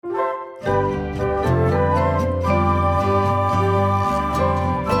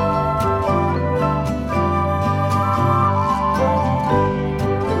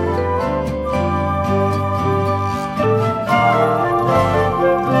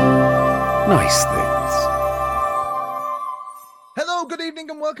Nice things. Hello, good evening,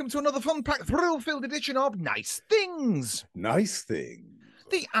 and welcome to another fun-packed, thrill-filled edition of Nice Things, Nice things.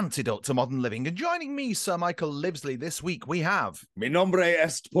 the antidote to modern living. And joining me, Sir Michael Livesley, this week we have... Mi nombre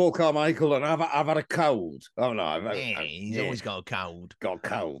est Paul Carmichael, and I've had a cold. Oh, no. He's always got a cold. got a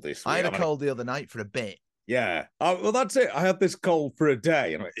cold this week. I had a cold the other night for a bit. Yeah. Well, that's it. I had this cold for a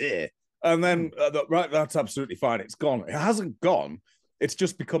day, and and then, right, that's absolutely fine. It's gone. It hasn't gone. It's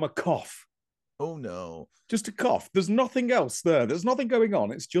just become a cough. Oh, no. Just a cough. There's nothing else there. There's nothing going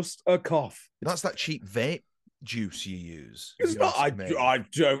on. It's just a cough. That's that cheap vape juice you use. It's not. I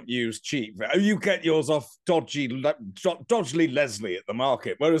don't use cheap. You get yours off dodgily Leslie at the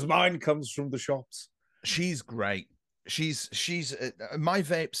market, whereas mine comes from the shops. She's great. She's my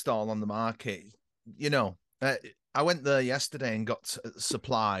vape stall on the market. You know, I went there yesterday and got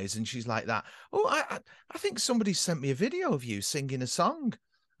supplies, and she's like that. Oh, I think somebody sent me a video of you singing a song.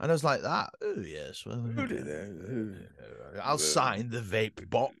 And I was like that. Oh, yes. Well, I'll sign the vape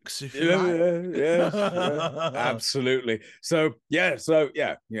box if you like. Yes, absolutely. So, yeah,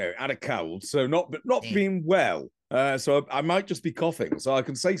 had a cold. So not being well. So I might just be coughing. So I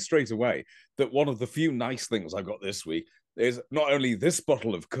can say straight away that one of the few nice things I've got this week is not only this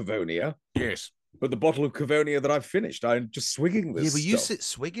bottle of Cavonia. Yes. But the bottle of Cavonia that I've finished, I'm just swigging this. Yeah, but you sit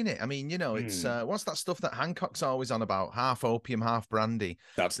swigging it. I mean, you know, it's what's that stuff that Hancock's always on about? Half opium, half brandy.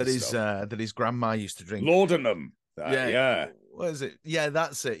 That his grandma used to drink. Laudanum. Yeah. What is it? Yeah,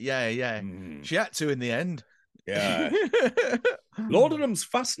 that's it. Yeah. She had to in the end. Yeah. Laudanum's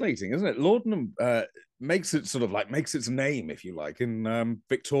fascinating, isn't it? Laudanum makes its name, if you like, in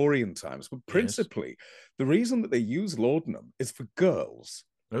Victorian times. But principally, the reason that they use laudanum is for girls.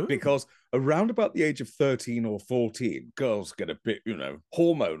 Ooh. Because around about the age of 13 or 14, girls get a bit,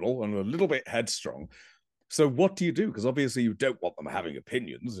 hormonal and a little bit headstrong. So what do you do? Because obviously you don't want them having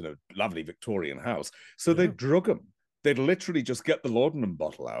opinions in a lovely Victorian house. So they drug them. They'd literally just get the laudanum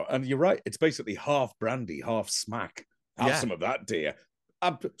bottle out. And you're right, it's basically half brandy, half smack. Have some of that, dear.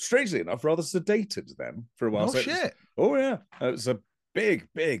 Strangely enough, rather sedated them for a while. Oh, shit. It's a big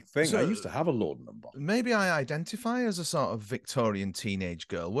thing. So, I used to have a laudanum bottle. Maybe I identify as a sort of Victorian teenage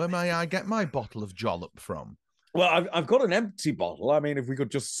girl. Where may I get my bottle of Jollop from? Well, I've got an empty bottle. I mean, if we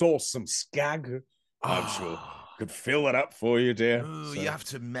could just source some skag, I'm sure could fill it up for you, dear. Oh, you have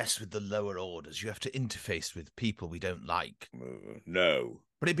to mess with the lower orders. You have to interface with people we don't like. No.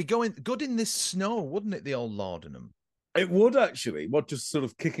 But it'd be going good in this snow, wouldn't it, the old laudanum? It would, actually. What, just sort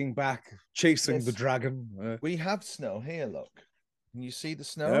of kicking back, chasing the dragon? We have snow here, look. Can you see the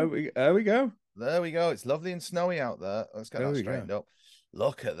snow? There we go. There we go. It's lovely and snowy out there. Let's get that straightened up.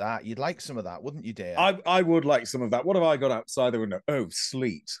 Look at that. You'd like some of that, wouldn't you, dear? I would like some of that. What have I got outside the window? Oh,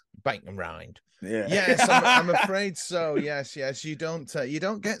 sleet. Biting around. Yeah. Yes, I'm afraid so. Yes. You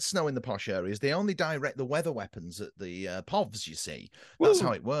don't get snow in the posh areas. They only direct the weather weapons at the POVs, you see. That's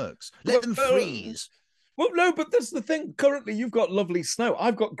how it works. Let them freeze. Well, no, but that's the thing. Currently, you've got lovely snow.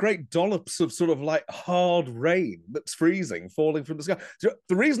 I've got great dollops of sort of like hard rain that's freezing, falling from the sky.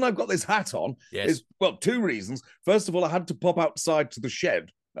 The reason I've got this hat on is, well, two reasons. First of all, I had to pop outside to the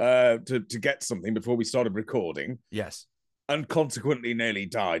shed to get something before we started recording. Yes. And consequently nearly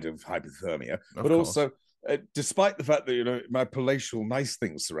died of hypothermia. But also, despite the fact that, my palatial nice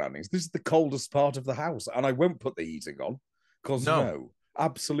things surroundings, this is the coldest part of the house. And I won't put the heating on because no.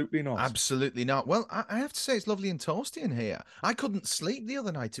 Absolutely not. Absolutely not. Well, I have to say it's lovely and toasty in here. I couldn't sleep the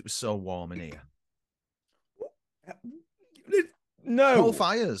other night. It was so warm in here. No. Coal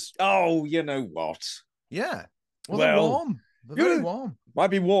fires. Oh, you know what? Yeah. Well, they're warm. They're very warm. Might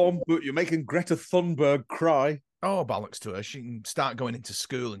be warm, but you're making Greta Thunberg cry. Oh, bollocks to her. She can start going into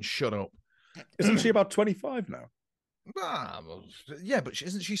school and shut up. Isn't she about 25 now? Yeah, but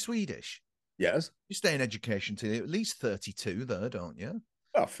isn't she Swedish? Yes. You stay in education till at least 32 there, don't you?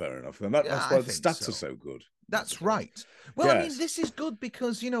 Oh, fair enough. Then that's why the stats are so good. That's right. Well, I mean, this is good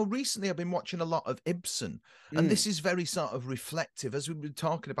because, recently I've been watching a lot of Ibsen, and this is very sort of reflective. As we've been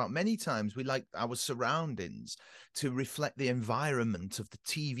talking about many times, we like our surroundings to reflect the environment of the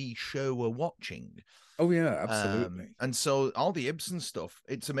TV show we're watching. Oh, yeah, absolutely. And so all the Ibsen stuff,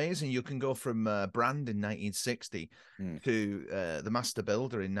 it's amazing. You can go from Brand in 1960 to The Master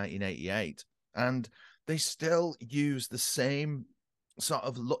Builder in 1988, and they still use the same sort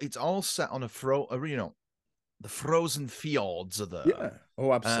of look. It's all set on the frozen fjords are there. Yeah.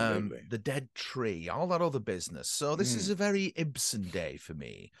 Oh, absolutely. The dead tree, all that other business. So this is a very Ibsen day for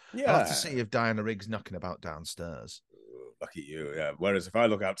me. Yeah. I'll have to see if Diana Rigg's knocking about downstairs. Lucky you, yeah. Whereas if I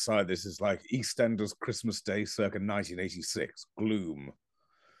look outside, this is like EastEnders Christmas Day circa 1986. Gloom.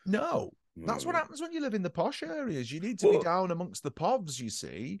 No. That's what happens when you live in the posh areas. You need to be down amongst the povs, you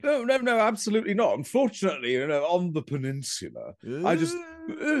see. No, absolutely not. Unfortunately, on the peninsula, I just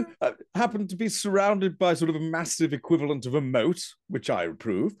happen to be surrounded by sort of a massive equivalent of a moat, which I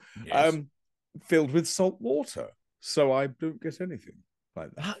approve, filled with salt water. So I don't get anything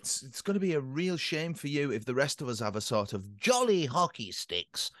like that. It's going to be a real shame for you if the rest of us have a sort of jolly hockey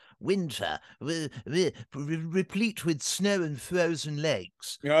sticks winter, replete with snow and frozen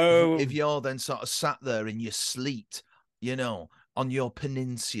lakes. Oh. If you're then sort of sat there in your sleet, on your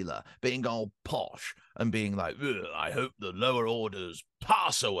peninsula, being all posh and being like, I hope the lower orders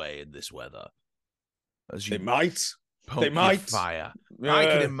pass away in this weather. They might. Fire. I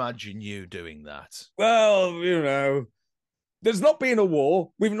can imagine you doing that. Well, there's not been a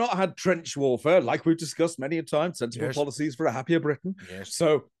war. We've not had trench warfare, like we've discussed many a time. Sensible policies for a happier Britain. Yes.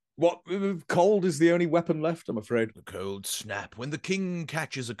 So cold is the only weapon left, I'm afraid. The cold snap. When the king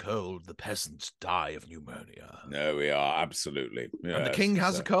catches a cold, the peasants die of pneumonia. No, we are, absolutely. Yes, and the king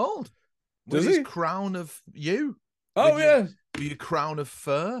has a cold. Does with he? His crown of you. Oh, yeah. With your crown of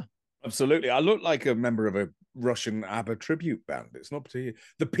fur. Absolutely. I look like a member of a Russian ABBA tribute band. It's not particularly...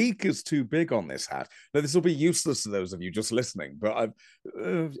 The peak is too big on this hat. Now, this will be useless to those of you just listening, but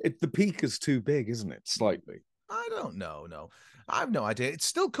the peak is too big, isn't it? Slightly. I don't know, no. I have no idea. It's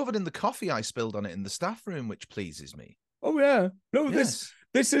still covered in the coffee I spilled on it in the staff room, which pleases me. Oh, yeah. No, yes.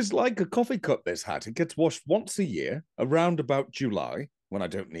 This is like a coffee cup, this hat. It gets washed once a year, around about July, when I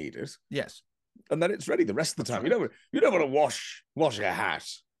don't need it. Yes. And then it's ready the rest of the time. Right. You don't want to wash a hat.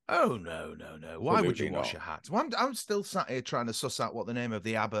 Oh, no. Why would you wash a hat? Well, I'm still sat here trying to suss out what the name of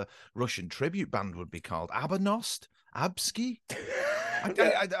the ABBA Russian tribute band would be called. ABBANOST? Absky?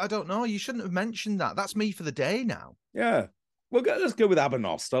 I don't know. You shouldn't have mentioned that. That's me for the day now. Yeah. Well, let's go with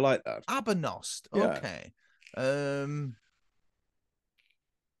ABBANOST. I like that. ABBANOST. Okay. Yeah.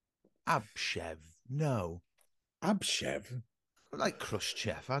 Abshev. No. Abshev? Like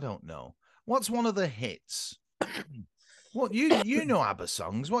Khrushchev. I don't know. What's one of the hits? What you know ABBA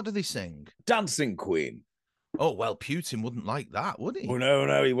songs? What do they sing? Dancing Queen. Oh, well, Putin wouldn't like that, would he? Oh,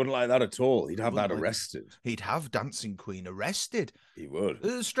 no, he wouldn't like that at all. He'd have that arrested. He'd have Dancing Queen arrested. He would.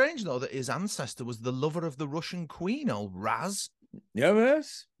 It's strange, though, that his ancestor was the lover of the Russian queen, old Raz.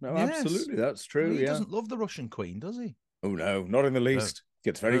 Yes. No, absolutely. That's true. He doesn't love the Russian queen, does he? Oh, no, not in the least.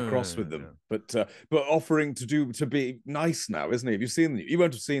 Gets very cross with them. But offering to be nice now, isn't he? Have you seen you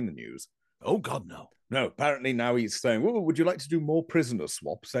won't have seen the news. Oh, God, no. No, apparently now he's saying, well, would you like to do more prisoner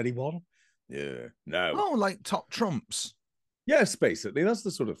swaps, anyone? Yeah, no. Oh, like top trumps. Yes, basically. That's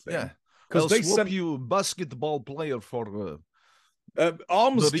the sort of thing. Yeah. Because they swap you basketball player for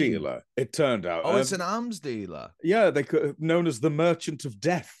arms dealer, it turned out. Oh, it's an arms dealer. Yeah, they could known as the Merchant of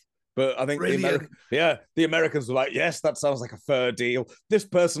Death. But I think the Americans were like, yes, that sounds like a fair deal. This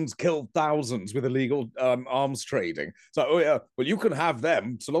person's killed thousands with illegal arms trading. So, oh yeah, well, you can have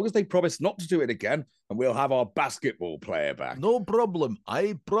them so long as they promise not to do it again, and we'll have our basketball player back. No problem.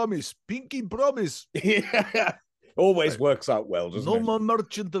 I promise. Pinky promise. Yeah. Always works out well, doesn't it? No more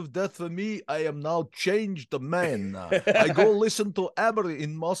Merchant of Death for me. I am now changed man. I go listen to ABBA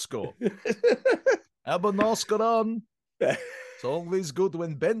in Moscow. ABBA Noskaran. It's always good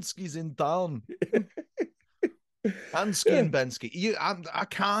when Bensky's in town. Ansky and Bensky. I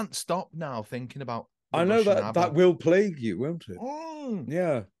can't stop now thinking about. I know that will plague you, won't it?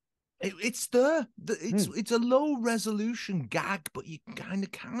 Yeah. It's a low resolution gag, but you kind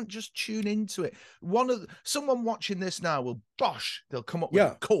of can't just tune into it. Someone watching this now will they'll come up with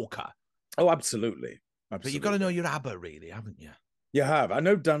a corker. Oh, absolutely. But you've got to know your ABBA, really, haven't you? You have. I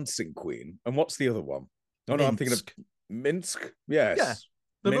know Dancing Queen, and what's the other one? Oh no, I'm thinking of Minsk. Yes. Yeah.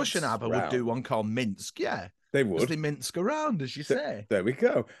 The Russian ABBA would do one called Minsk. Yeah. They would. They minsk around, as you say. There we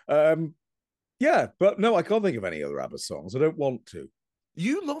go. Yeah, but no, I can't think of any other ABBA songs. I don't want to.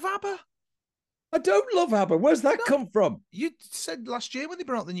 You love ABBA? I don't love ABBA. Where's that come from? You said last year when they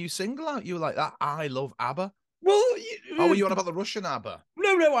brought the new single out, you were like, that. I love ABBA. Well, were you on about the Russian ABBA?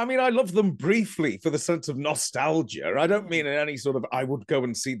 No. I mean, I love them briefly for the sense of nostalgia. I don't mean in any sort of, I would go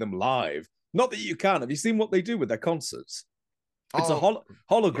and see them live. Not that you can. Have you seen what they do with their concerts? It's a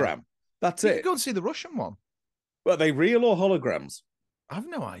hologram. Yeah. That's it. You go and see the Russian one. Well, are they real or holograms? I've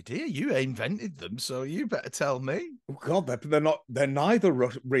no idea. You invented them, so you better tell me. Oh God, they're not. They're neither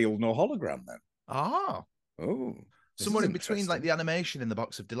real nor hologram then. Ah. Oh. Somewhere in between, like the animation in the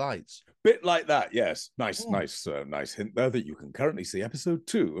Box of Delights. Bit like that, yes. Nice hint there that you can currently see episode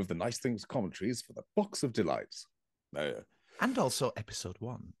 2 of the Nice Things commentaries for the Box of Delights. And also episode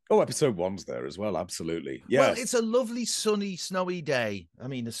 1. Oh, episode 1's there as well, absolutely. Yes. Well, it's a lovely, sunny, snowy day. I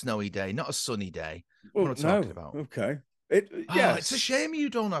mean, a snowy day, not a sunny day. What am I talking about? Okay. Yes. It's a shame you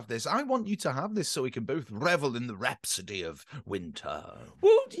don't have this. I want you to have this so we can both revel in the rhapsody of winter.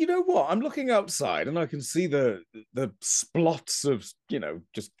 Well, you know what? I'm looking outside and I can see the splots of,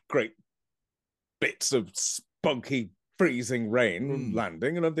 just great bits of spunky, freezing rain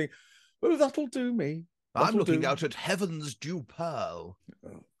landing, and I'm thinking, oh, that'll do me. I'm looking out at heaven's dew pearl.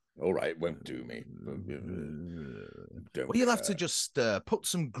 Oh, all right, won't do me. You'll have to just put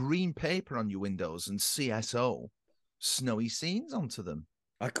some green paper on your windows and CSO snowy scenes onto them.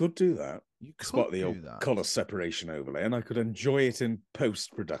 I could do that. You could spot the do old that. colour separation overlay, and I could enjoy it in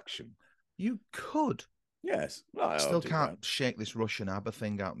post-production. You could. Yes. I still can't shake this Russian ABBA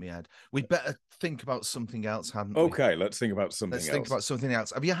thing out of my head. We'd better think about something else, hadn't we? Okay, let's think about something else. Let's think about something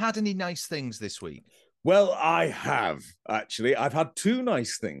else. Have you had any nice things this week? Well, I have, actually. I've had 2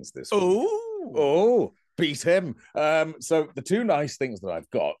 nice things this week. Oh, beat him. So the 2 nice things that I've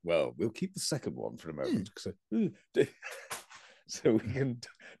got, well, we'll keep the second one for a moment. So we can...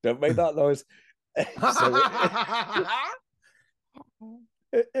 Don't make that noise.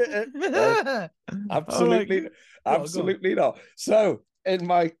 Absolutely not. So in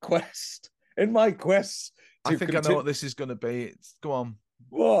my quest I think I know what this is going to be. Go on.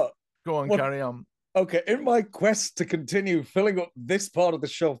 Go on, carry on. Okay, in my quest to continue filling up this part of the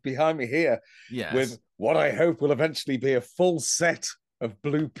shelf behind me here with what I hope will eventually be a full set of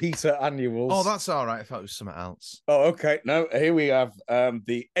Blue Peter annuals. Oh, that's all right. I thought it was something else. Oh, okay. No, here we have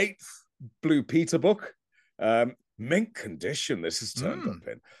the 8th Blue Peter book. Mint condition this is turned up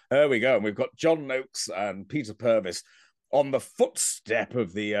in. There we go. And we've got John Noakes and Peter Purvis on the footstep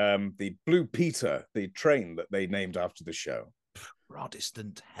of the Blue Peter, the train that they named after the show.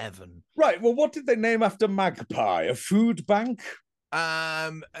 Protestant heaven. Right. Well, what did they name after Magpie? A food bank?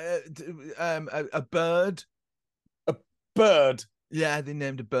 A bird. A bird. Yeah, they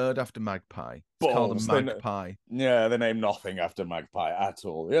named a bird after Magpie. It's called a magpie. They named nothing after Magpie at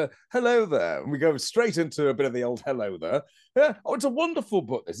all. Yeah. Hello there. And we go straight into a bit of the old hello there. Yeah. Oh, it's a wonderful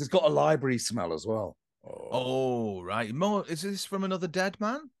book. It's got a library smell as well. Oh, right. Is this from another dead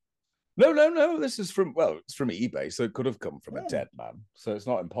man? No. This is it's from eBay, so it could have come from a dead man. So it's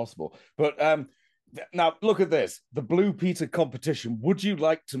not impossible. But now look at this. The Blue Peter competition. Would you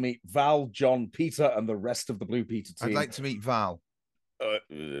like to meet Val, John, Peter, and the rest of the Blue Peter team? I'd like to meet Val.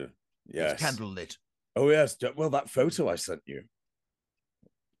 Yes. It's candlelit. Oh, yes. Well, that photo I sent you.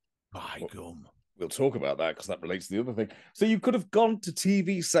 By gum. We'll talk about that because that relates to the other thing. So you could have gone to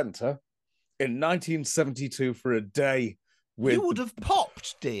TV Centre in 1972 for a day. You would have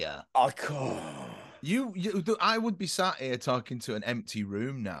popped, dear. I can't. I would be sat here talking to an empty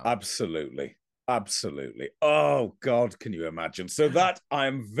room now. Absolutely. Oh, God, can you imagine? So that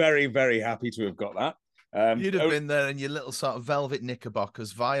I'm very, very happy to have got that. You'd have been there in your little sort of velvet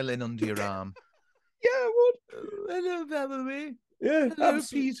knickerbockers, violin under your arm. Yeah, I would. Hello, Valerie. Yeah, hello,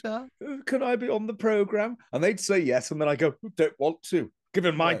 Peter. Can I be on the programme? And they'd say yes, and then I go, don't want to,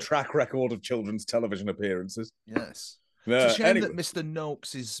 given my track record of children's television appearances. Yes. It's a shame that Mr.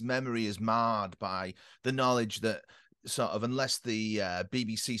 Noakes' memory is marred by the knowledge that sort of, unless the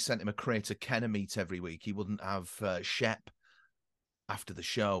BBC sent him a crate of Kennemeat every week, he wouldn't have Shep after the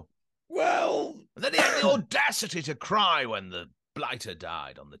show. Well... And then he had the audacity to cry when the blighter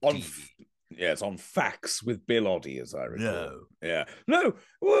died on the TV. Yes, on Facts with Bill Oddie, as I recall. No. Yeah. No.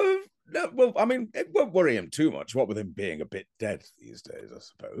 Well, I mean, it won't worry him too much, what with him being a bit dead these days, I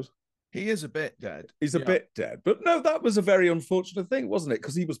suppose. He is a bit dead. He's a bit dead. But no, that was a very unfortunate thing, wasn't it?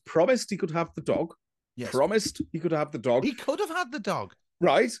 Because he was promised he could have the dog. Yes. Promised he could have the dog. He could have had the dog.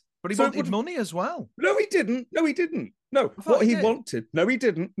 Right. But he wanted money as well. No, he didn't. No, what he wanted. No, he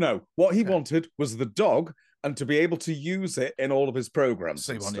didn't. No, what he wanted was the dog and to be able to use it in all of his programs.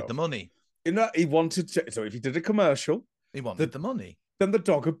 So he wanted the money. He wanted to. So if he did a commercial, he wanted the money. Then the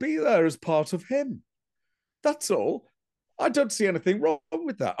dog would be there as part of him. That's all. I don't see anything wrong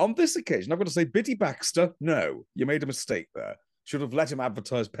with that. On this occasion, I've got to say, Biddy Baxter, no, you made a mistake there. Should have let him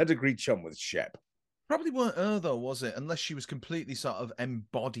advertise Pedigree Chum with Shep. Probably weren't her, though, was it? Unless she was completely sort of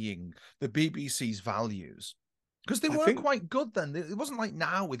embodying the BBC's values. Because they weren't quite good then. It wasn't like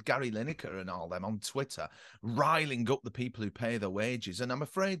now with Gary Lineker and all them on Twitter, riling up the people who pay their wages. And I'm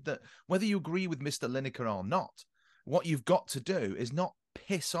afraid that whether you agree with Mr. Lineker or not, what you've got to do is not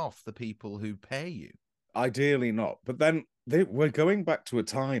piss off the people who pay you. Ideally not. But then we're going back to a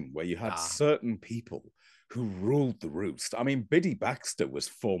time where you had certain people who ruled the roost. I mean, Biddy Baxter was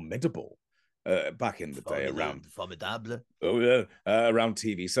formidable back in the day around... Formidable. Oh, yeah. Around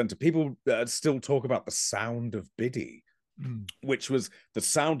TV Centre. People still talk about the sound of Biddy. which was the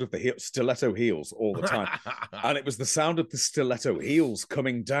sound of the stiletto heels all the time. And it was the sound of the stiletto heels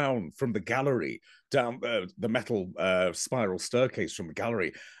coming down from the gallery, down the metal spiral staircase from the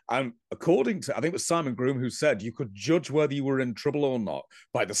gallery. And according to, I think it was Simon Groom who said, you could judge whether you were in trouble or not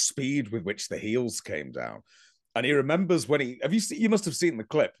by the speed with which the heels came down. And he remembers when you must have seen the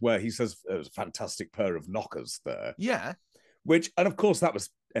clip where he says it was a fantastic pair of knockers there. Yeah. And of course that was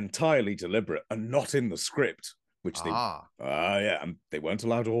entirely deliberate and not in the script. And they weren't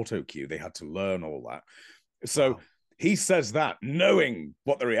allowed auto cue. They had to learn all that. So he says that knowing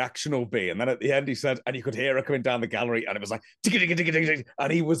what the reaction will be. And then at the end he said, and you could hear her coming down the gallery and it was like,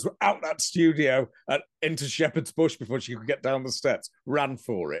 and he was out that studio and into Shepherd's Bush before she could get down the steps, ran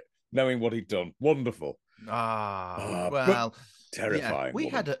for it, knowing what he'd done. Wonderful. Well, terrifying.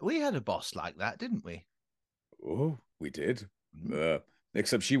 Yeah, we had a boss like that, didn't we? Oh, we did.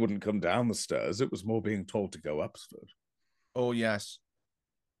 Except she wouldn't come down the stairs. It was more being told to go upstairs. Oh, yes.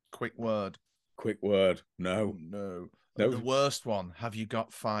 Quick word. No. The worst one. Have you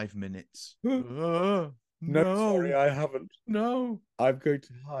got 5 minutes? No, sorry, I haven't. No. I'm going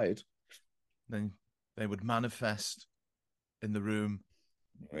to hide. Then they would manifest in the room.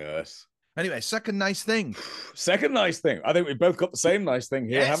 Yes. Anyway, second nice thing. I think we both got the same nice thing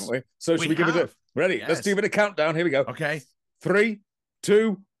here, haven't we? So should we give it a... Ready? Yes. Let's do a bit of countdown. Here we go. Okay. 3,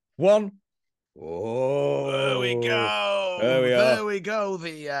 2, 1. Oh, there we go. There we go.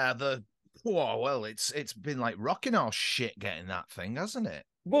 It's been like rocking our shit getting that thing, hasn't it?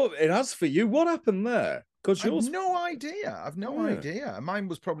 Well, it has for you. What happened there? Because yours... I've no idea. idea. Mine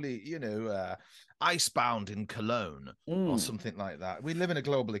was probably, icebound in Cologne or something like that. We live in a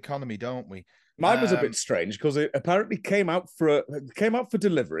global economy, don't we? Mine was a bit strange because it apparently came out for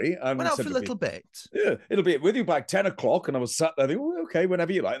delivery and went out for a little bit. Yeah, it'll be with you by 10 o'clock, and I was sat there thinking, okay,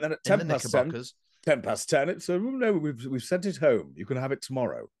 whenever you like. And then at 10 past 10, it said, no, we've sent it home. You can have it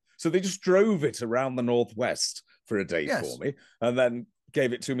tomorrow. So they just drove it around the Northwest for a day for me, and then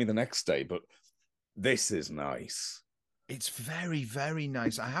gave it to me the next day. But this is nice. It's very, very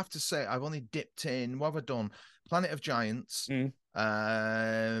nice. I have to say, I've only dipped in. What have I done? Planet of Giants,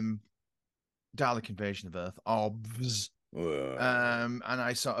 Dalek Invasion of Earth, OBS. And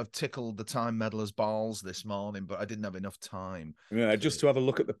I sort of tickled the Time Meddler's balls this morning, but I didn't have enough time. Yeah, just to have a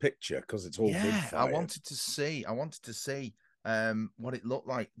look at the picture because it's all big fire. I wanted to see what it looked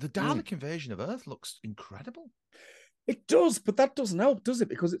like. The Dalek Invasion of Earth looks incredible. It does, but that doesn't help, does it?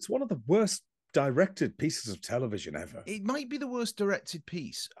 Because it's one of the worst directed pieces of television ever. It might be the worst directed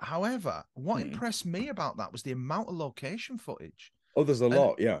piece. However, what impressed me about that was the amount of location footage. Oh, there's a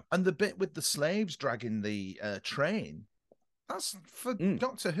lot, yeah. And the bit with the slaves dragging the train. That's for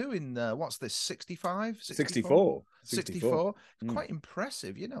Doctor Who in, what's this, 65? 64. It's quite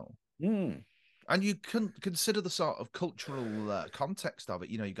impressive, And you can consider the sort of cultural context of it.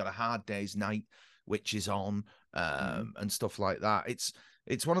 You've got A Hard Day's Night, which is on, and stuff like that.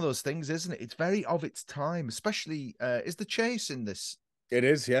 It's one of those things, isn't it? It's very of its time, especially, is the chase in this? It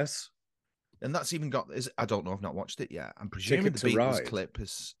is, yes. And that's even got, I don't know, I've not watched it yet. I'm presuming the Beatles clip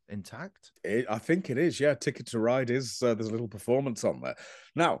is intact. I think it is, yeah. Ticket to Ride is, there's a little performance on there.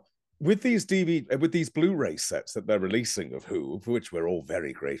 Now, with these Blu-ray sets that they're releasing of Who, for which we're all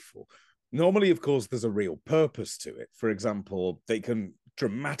very grateful, normally, of course, there's a real purpose to it. For example, they can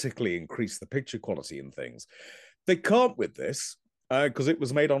dramatically increase the picture quality and things. They can't with this, because it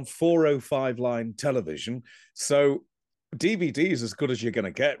was made on 405-line television. So DVD is as good as you're going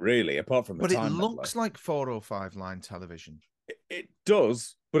to get, really, apart from the time. But it looks like 405-line television. It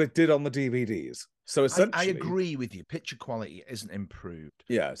does, but it did on the DVDs. So essentially, I agree with you. Picture quality isn't improved.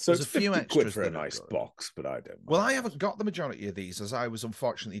 Yeah, so there's it's a few extras for a nice box, but I don't mind. Well, I haven't got the majority of these, as I was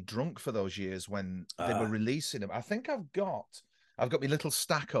unfortunately drunk for those years when they were releasing them. I think I've got my little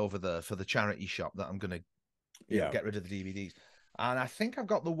stack over there for the charity shop that I'm going to get rid of the DVDs. And I think I've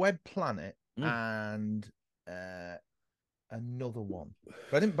got the Web Planet and another one.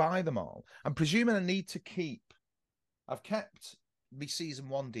 But I didn't buy them all. I'm presuming I need to keep... I've kept the season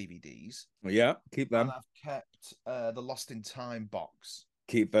 1 DVDs. Yeah, keep them. And I've kept the Lost in Time box.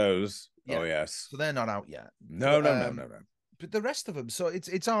 Keep those. Yeah. Oh, yes. So they're not out yet. No. But the rest of them, so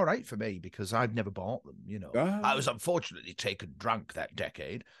it's all right for me because I've never bought them, I was unfortunately taken drunk that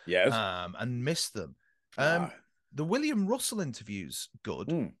decade. Yes. And missed them. The William Russell interview's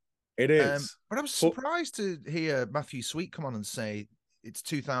good. It is. But I was surprised to hear Matthew Sweet come on and say it's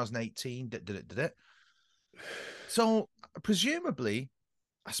 2018. Did it. So presumably,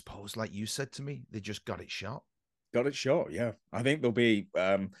 I suppose, like you said to me, they just got it shot. Got it shot, yeah. I think there'll be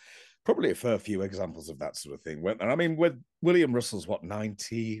probably a fair few examples of that sort of thing. And I mean, with William Russell's,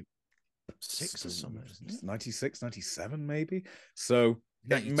 90, 6 or something, isn't it? 96, 97 maybe. So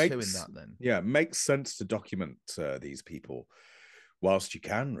it 92 makes in that then. yeah, makes sense to document these people whilst you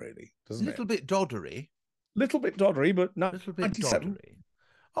can, really, A doesn't little it? bit doddery. Little bit doddery, but A little bit 97. doddery.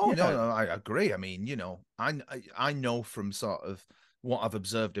 Oh, Yeah. no, I agree. I mean, I know from sort of what I've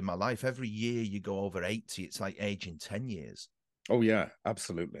observed in my life, every year you go over 80, it's like aging 10 years. Oh, yeah,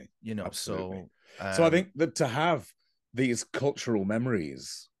 absolutely. Absolutely. So I think that to have these cultural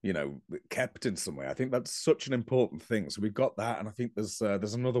memories, kept in some way, I think that's such an important thing. So we've got that, and I think there's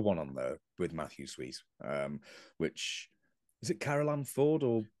another one on there with Matthew Sweet, which is it Caroline Ford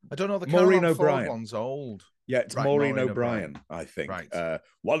or I don't know. The Maureen Caroline Ford O'Brien one's old. Yeah, it's Right, Maureen Maureen O'Brien, O'Brien. I think. Right.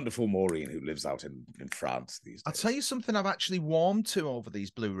 Wonderful Maureen, who lives out in France these days. I'll tell you something I've actually warmed to over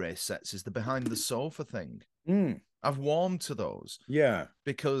these Blu-ray sets is the behind the sofa thing. I've warmed to those. Yeah.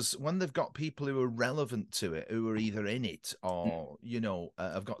 Because when they've got people who are relevant to it, who are either in it or,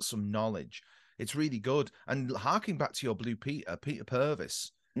 have got some knowledge, it's really good. And harking back to your Blue Peter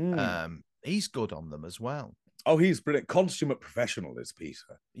Purvis, he's good on them as well. Oh, he's brilliant. Consummate professional is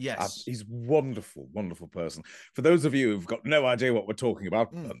Peter. Yes. He's wonderful, wonderful person. For those of you who've got no idea what we're talking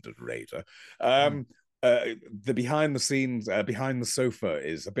about, London Raider, the behind the scenes, behind the sofa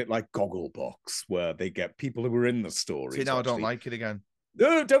is a bit like Gogglebox, where they get people who were in the story. See, now I don't like it again.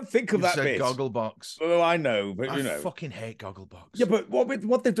 No, don't think of that bit. Gogglebox. Oh, I know, but I fucking hate Gogglebox. Yeah, but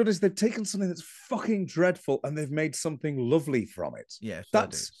what they've done is they've taken something that's fucking dreadful and they've made something lovely from it. Yeah,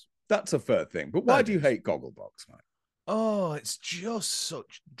 that's a fair thing. But why do you hate Gogglebox, Mike? Oh, it's just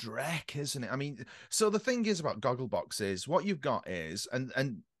such dreck, isn't it? I mean, so the thing is about Gogglebox is what you've got is, and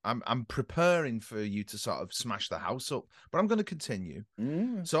I'm preparing for you to sort of smash the house up, but I'm going to continue.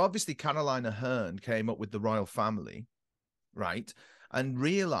 So obviously Caroline Aherne came up with the royal family, right? And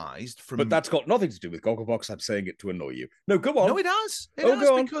realized from... But that's got nothing to do with Gogglebox. I'm saying it to annoy you. No, go on. No, it has. It has,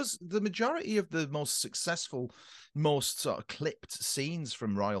 because the majority of the most successful, most sort of clipped scenes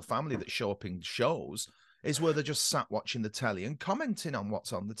from royal family that show up in shows is where they're just sat watching the telly and commenting on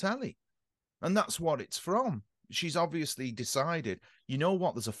what's on the telly. And that's what it's from. She's obviously decided, you know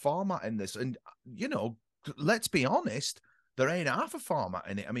what, there's a format in this. And, let's be honest, there ain't half a format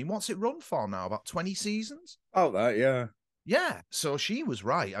in it. I mean, what's it run for now? About 20 seasons? Oh, that, yeah. Yeah, so she was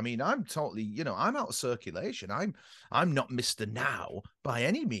right. I mean, I'm totally, I'm out of circulation. I'm not Mr. Now by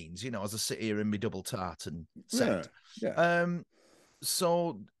any means, as I sit here in my double tartan set. Yeah.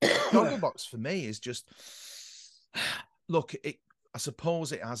 So Gogglebox for me is just, look, I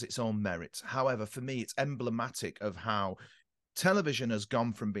suppose it has its own merits. However, for me, it's emblematic of how television has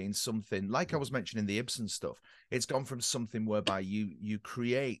gone from being something, like I was mentioning the Ibsen stuff, it's gone from something whereby you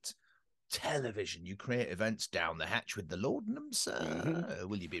create television, you create events down the hatch with the laudanum, sir.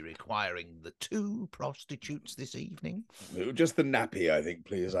 Will you be requiring the 2 prostitutes this evening? Just the nappy, I think,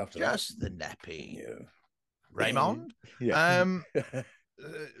 please, after just the nappy. Yeah. Raymond? Yeah.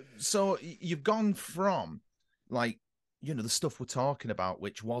 So you've gone from, like, the stuff we're talking about,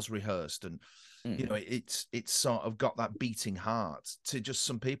 which was rehearsed and, it's sort of got that beating heart, to just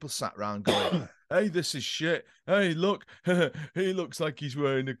some people sat around going, hey, this is shit. Hey, look, he looks like he's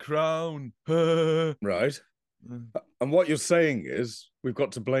wearing a crown. Right. And what you're saying is we've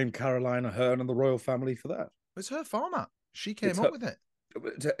got to blame Caroline Aherne and the royal family for that. It's her format. She came up with it.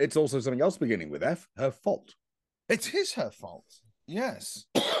 It's also something else beginning with F, her fault. It is her fault. Yes.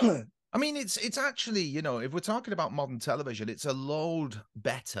 I mean, it's actually, if we're talking about modern television, it's a load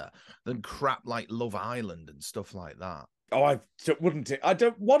better than crap like Love Island and stuff like that. Oh, wouldn't it?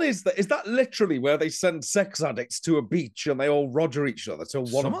 What is that? Is that literally where they send sex addicts to a beach and they all roger each other till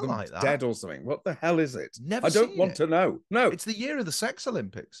one of them's dead or something? What the hell is it? Never I don't want to know. No. It's the year of the Sex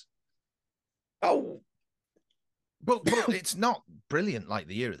Olympics. Oh. But it's not brilliant like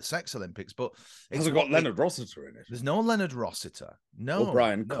the year of the Sex Olympics, but it's got Leonard Rossiter in it. There's no Leonard Rossiter. No. Or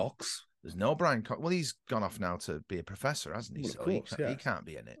Brian Cox. There's no Brian Cox. Well, he's gone off now to be a professor, hasn't he? Well, so of course, he can't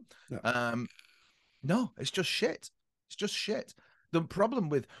be in it. No. No, it's just shit. It's just shit. The problem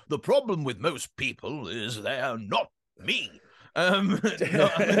with most people is they're not me.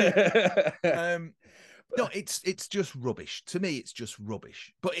 No, it's just rubbish. To me, it's just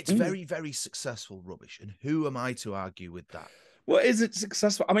rubbish. But it's very, very successful rubbish. And who am I to argue with that? Well, is it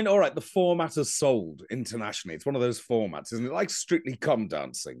successful? I mean, all right, the format has sold internationally. It's one of those formats, isn't it? Like Strictly Come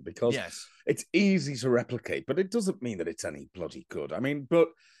Dancing, because it's easy to replicate, but it doesn't mean that it's any bloody good. I mean, but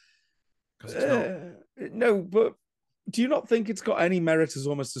no, but do you not think it's got any merit as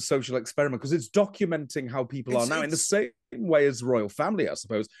almost a social experiment? Because it's documenting how people are now in the same way as the royal family, I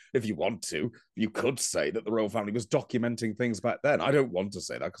suppose. If you want to, you could say that the royal family was documenting things back then. I don't want to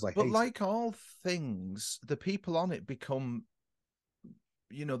say that because I hate it. But like all things, the people on it become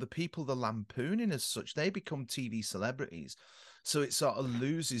the people they're lampooning as such, they become TV celebrities. So it sort of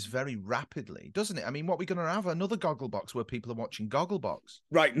loses very rapidly, doesn't it? I mean, what are we going to have? Another Gogglebox where people are watching Gogglebox?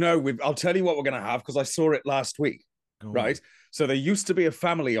 Right. No, I'll tell you what we're going to have because I saw it last week. Go Right. on. So there used to be a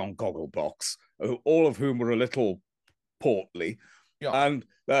family on Gogglebox, all of whom were a little portly. Yeah. And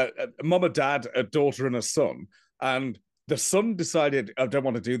mum, a dad, a daughter, and a son. And the son decided, I don't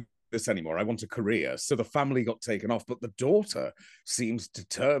want to do this anymore. I want a career. So the family got taken off. But the daughter seems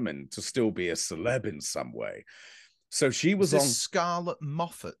determined to still be a celeb in some way. So she was on Scarlett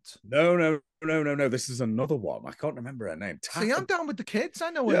Moffat. No. This is another one. I can't remember her name. See, I'm down with the kids. I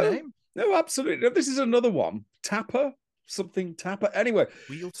know her name. No, absolutely. No, this is another one. Tapper, something Tapper. Anyway,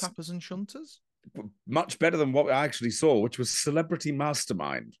 Wheel Tappers and Shunters. Much better than what I actually saw, which was Celebrity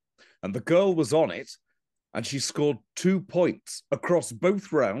Mastermind. And the girl was on it, and she scored 2 points across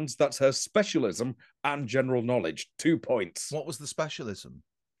both rounds. That's her specialism and general knowledge. 2 points. What was the specialism?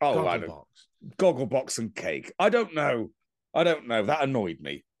 Oh, Gogglebox. Gogglebox and cake. I don't know. That annoyed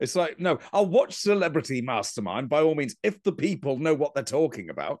me. It's like, no, I'll watch Celebrity Mastermind by all means if the people know what they're talking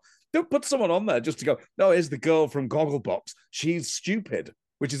about. Don't put someone on there just to go, no, here's the girl from Gogglebox. She's stupid,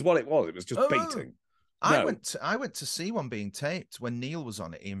 which is what it was. It was just baiting. No. I went to see one being taped when Neil was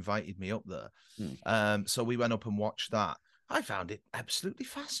on it. He invited me up there. So we went up and watched that. I found it absolutely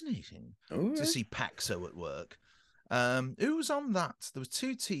fascinating to see Paxo at work. Who was on that? There was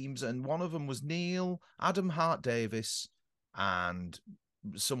 2 teams, and one of them was Neil, Adam Hart Davis, and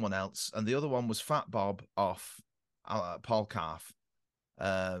someone else, and the other one was Fat Bob off Paul Calf,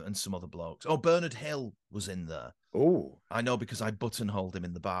 and some other blokes. Oh, Bernard Hill was in there. Oh, I know because I buttonholed him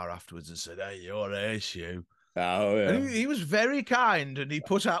in the bar afterwards and said, "Hey, you're an issue." Oh, yeah. And he was very kind and he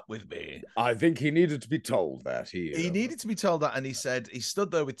put up with me. I think he needed to be told that. He needed to be told that, and he said he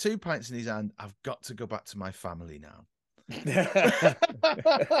stood there with 2 pints in his hand. I've got to go back to my family now.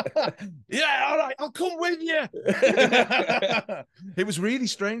 Yeah, all right, I'll come with you. It was really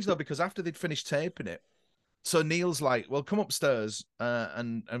strange though, because after they'd finished taping it, so Neil's like, "Well, come upstairs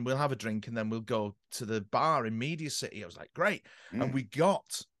and we'll have a drink, and then we'll go to the bar in Media City." I was like, "Great," and we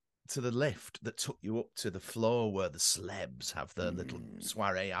got to the lift that took you up to the floor where the celebs have their little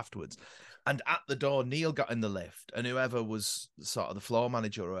soiree afterwards. And at the door, Neil got in the lift, and whoever was sort of the floor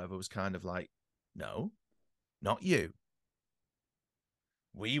manager or whoever was kind of like, "No, not you.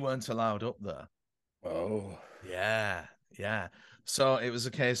 We weren't allowed up there." Oh. Yeah. So it was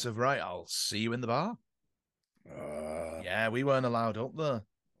a case of, right, I'll see you in the bar. Yeah, we weren't allowed up there.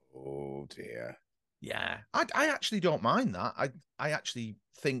 Oh, dear. Yeah. I actually don't mind that. I actually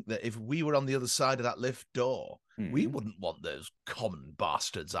think that if we were on the other side of that lift door, we wouldn't want those common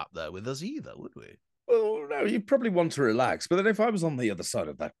bastards up there with us either, would we? Well, no, you'd probably want to relax. But then if I was on the other side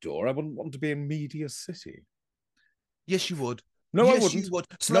of that door, I wouldn't want to be in Media City. Yes, you would. No, yes, I wouldn't. You would.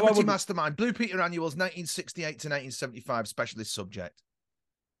 Celebrity Mastermind, Blue Peter Annuals, 1968 to 1975, specialist subject.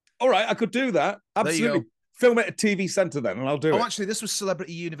 All right, I could do that. Absolutely. Film it at TV Centre then, and I'll do it. Oh, actually, this was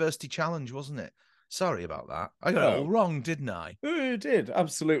Celebrity University Challenge, wasn't it? Sorry about that. I got it all wrong, didn't I? You did,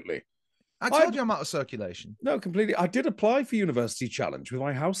 absolutely. I told you I'm out of circulation. No, completely. I did apply for University Challenge with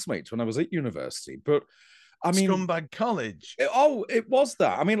my housemates when I was at university, but I mean, Scumbag College. It was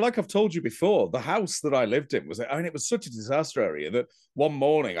that. I mean, like I've told you before, the house that I lived in it was such a disaster area that one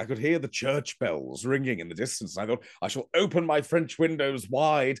morning I could hear the church bells ringing in the distance. And I thought, I shall open my French windows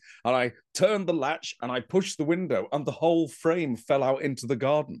wide. And I turned the latch and I pushed the window and the whole frame fell out into the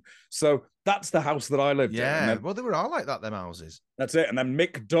garden. So that's the house that I lived in. Yeah, well, they were all like that, them houses. That's it. And then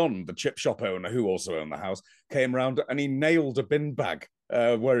Mick Dunn, the chip shop owner, who also owned the house, came around and he nailed a bin bag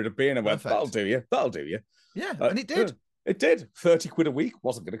where it had been and went, that'll do you. That'll do you. Yeah, and it did. It did. 30 quid a week.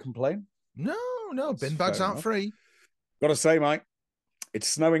 Wasn't going to complain. No, bin bags aren't free. Got to say, Mike, it's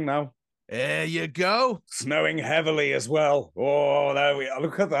snowing now. There you go. Snowing heavily as well. Oh, there we are.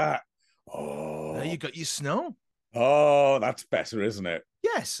 Look at that. Oh. There you got your snow. Oh, that's better, isn't it?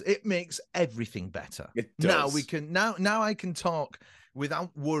 Yes, it makes everything better. It does. Now we can now I can talk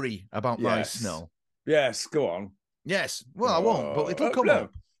without worry about my snow. Yes, go on. Yes. Well, I won't, but it'll come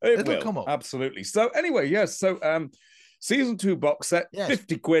up. It'll come up. Absolutely. So anyway, yes. So season 2 box set,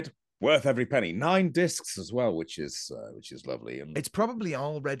 50 quid, worth every penny. 9 discs as well, which is lovely. And it's probably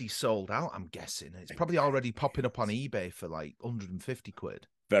already sold out, I'm guessing. It's probably already popping up on eBay for like 150 quid.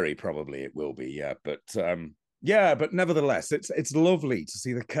 Very probably it will be, yeah. But nevertheless, it's lovely to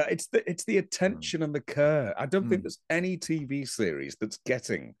see the care. It's the attention and the care. I don't think there's any TV series that's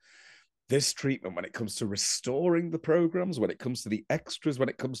getting this treatment when it comes to restoring the programs, when it comes to the extras, when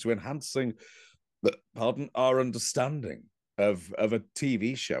it comes to enhancing our understanding of a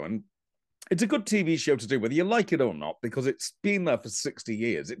TV show. And It's a good TV show to do, whether you like it or not, because it's been there for 60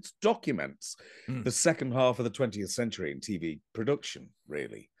 years. It documents the second half of the 20th century in TV production,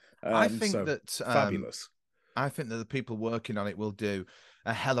 really. I think that fabulous. I think that the people working on it will do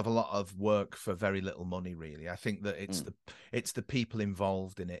a hell of a lot of work for very little money, really. I think that it's the people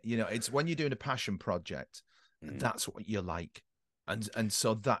involved in it. You know, it's when you're doing a passion project, that's what you like. And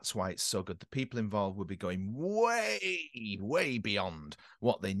so that's why it's so good. The people involved will be going way beyond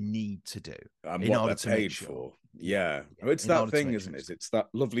what they need to do and what they're paid for. Yeah. It's that thing, isn't it? It's that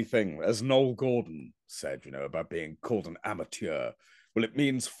lovely thing, as Noel Gordon said, you know, about being called an amateur. Well, it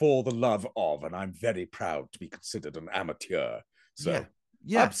means for the love of, and I'm very proud to be considered an amateur. So,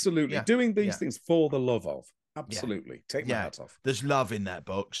 absolutely, doing these things for the love of. Absolutely. Take my hat off. There's love in that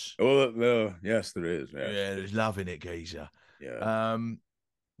box. Oh, yes, there is. Yeah, there's love in it, geezer. Yeah. I'm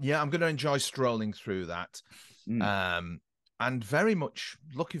going to enjoy strolling through that. And very much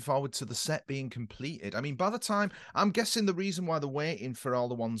looking forward to the set being completed. I mean, by the time, I'm guessing the reason why they're waiting for all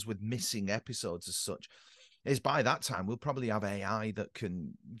the ones with missing episodes as such is by that time we'll probably have AI that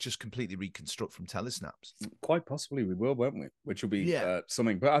can just completely reconstruct from telesnaps. Quite possibly we will, won't we? Which will be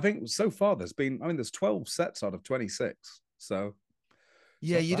something. But I think so far there's 12 sets out of 26. So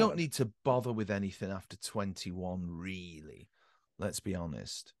yeah, you don't need to bother with anything after 21, really. Let's be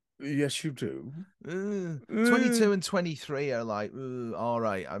honest. Yes, you do. 22 and 23 are like, all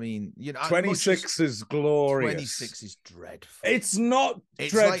right. I mean, you know, 26 is glorious. 26 is dreadful. It's not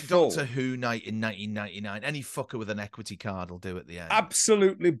It's dreadful. Like Doctor Who night in 1999. Any fucker with an equity card will do at the end.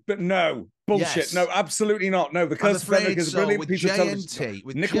 Absolutely, but no. Bullshit. Yes. No, absolutely not. No, the Curse of Fenric is a brilliant piece of television.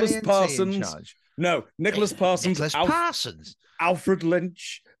 With Nicholas Parsons. No, Nicholas Parsons. Nicholas Parsons. Alfred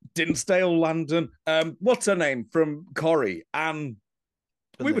Lynch. Dinsdale Landon. What's her name from Corrie? Anne.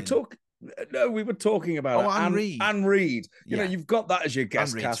 We were talking about Anne Reid. Anne Reid. You know, you've got that as your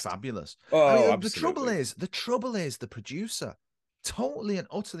guest Anne cast. Fabulous. Oh, I mean, absolutely. The trouble is the producer. Totally and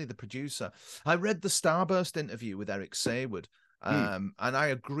utterly the producer. I read the Starburst interview with Eric Saywood, and I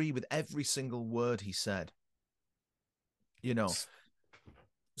agree with every single word he said. You know.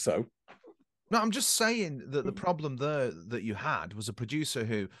 So? No, I'm just saying that the problem there that you had was a producer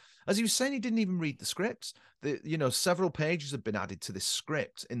who, as he was saying, he didn't even read the scripts. Several pages have been added to this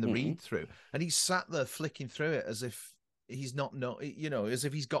script in the read through, and he sat there flicking through it as if he's as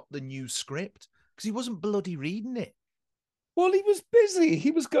if he's got the new script because he wasn't bloody reading it. Well, he was busy. He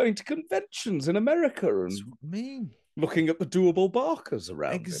was going to conventions in America and looking at the doable Barkers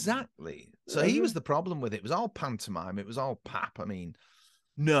around. Exactly. So he was the problem with it. It was all pantomime. It was all pap. I mean,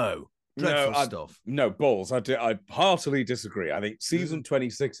 no. Dreadful stuff. No, balls. I heartily disagree. I think season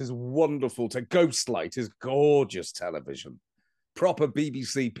 26 is wonderful. To Ghostlight is gorgeous television. Proper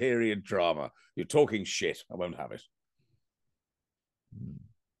BBC period drama. You're talking shit. I won't have it.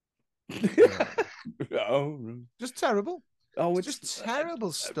 Just terrible. Oh, it's just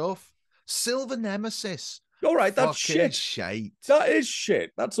terrible stuff. Silver Nemesis. All right, that's shit. That is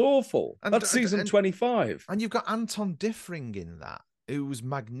shit. That's awful. That's season 25. And you've got Anton Diffring in that. Who was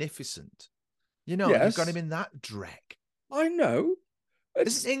magnificent. You know, you've got him in that dreck. I know.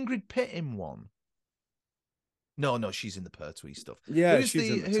 Isn't Ingrid Pitt in one? No, she's in the Pertwee stuff. Yeah,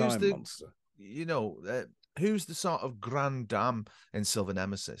 she's in the Time Monster. You know, who's the sort of grand dame in Silver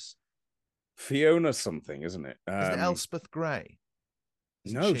Nemesis? Fiona something, isn't it? Isn't it Elspeth Grey?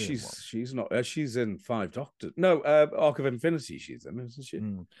 No, she's not. She's in Five Doctors. No, Arc of Infinity. She's in, isn't she?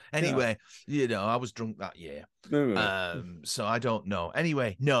 Anyway, I was drunk that year. So I don't know.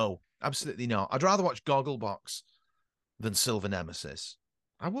 Anyway, no, absolutely not. I'd rather watch Gogglebox than Silver Nemesis.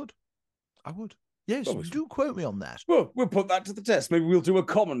 I would. Yes, do quote me on that. Well, we'll put that to the test. Maybe we'll do a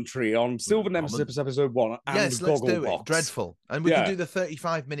commentary on Silver Nemesis episode 1 and yes, let's do it. Dreadful, and we can do the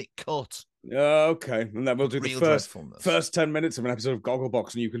 35-minute cut. Okay, and then we'll do the first 10 minutes of an episode of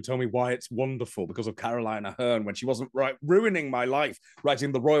Gogglebox, and you can tell me why it's wonderful because of Caroline Aherne when she wasn't ruining my life,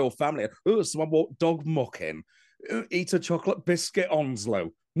 writing the royal family. Oh, someone walked dog muck in. Eat a chocolate biscuit,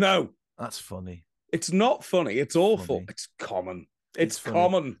 Onslow. No, that's funny. It's not funny. It's awful. Funny. It's common. It's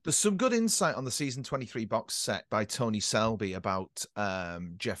common. There's some good insight on the season 23 box set by Tony Selby about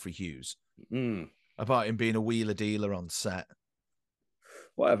Jeffrey Hughes, about him being a wheeler dealer on set.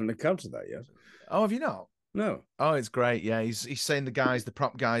 Well, I haven't encountered that yet. Oh, have you not? No. Oh, it's great. Yeah, he's saying the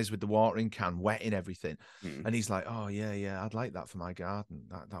prop guys with the watering can wetting everything, and he's like, oh yeah, I'd like that for my garden,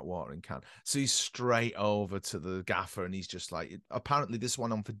 that watering can. So he's straight over to the gaffer, and he's just like, apparently this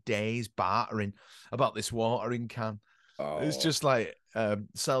went on for days bartering about this watering can. Oh. It's just like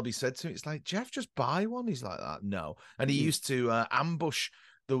Selby said to me, it's like, Jeff, just buy one. He's like that. No, and he used to ambush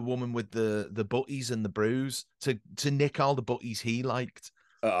the woman with the butties and the brews to nick all the butties he liked.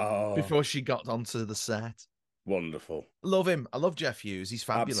 Oh, before she got onto the set. wonderful. Love him. I love Jeff Hughes. He's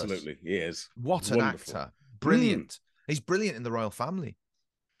fabulous. Absolutely, he is. What He's an wonderful. actor. Brilliant. He's brilliant in The Royal Family.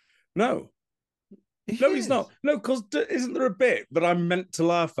 No, He no, he's is. not. No, because isn't there a bit that I'm meant to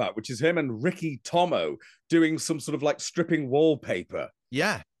laugh at, which is him and Ricky Tomo doing some sort of like stripping wallpaper,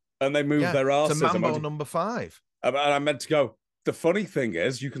 Yeah. and they move their It's a arses. Mambo number 5. And I meant to go, the funny thing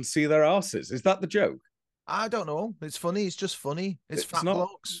is you can see their arses. Is that the joke? I don't know. It's funny. It's just funny. It's fat not.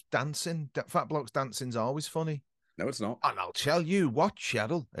 blokes dancing. Fat blokes dancing's always funny. No, it's not. And I'll tell you what,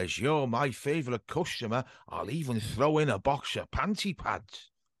 Cheryl, as you're my favourite customer, I'll even throw in a box of panty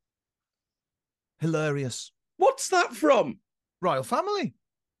pads. Hilarious. What's that from? Royal Family.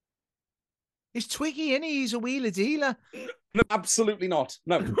 It's Twiggy, innit? He's a wheeler dealer. No, absolutely not.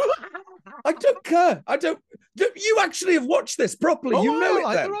 No. I don't care. I don't. You actually have watched this properly. Oh, you know I it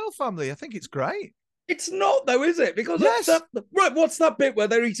like then. the Royal Family. I think it's great. It's not, though, is it? Because Yes. right, what's that bit where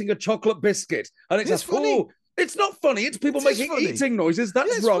they're eating a chocolate biscuit? And It's funny. Oh, it's not funny. It's people It is making funny. eating noises.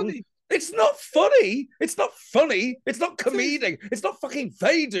 That's It's wrong. funny. It's not funny. It's not funny. It's not It is. comedic. It's not fucking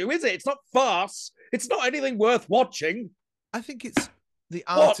Fado, is it? It's not farce. It's not anything worth watching. I think it's the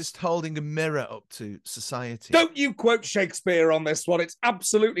What? artist holding a mirror up to society. Don't you quote Shakespeare on this one. It's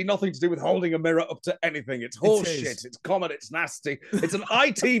absolutely nothing to do with holding a mirror up to anything. It's horse is. shit. It's common. It's nasty. It's an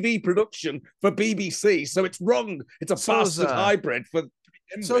ITV production for BBC, so it's wrong. It's a So is, bastard hybrid for.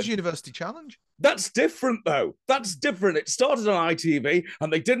 So is University Challenge. That's different, though. That's different. It started on ITV,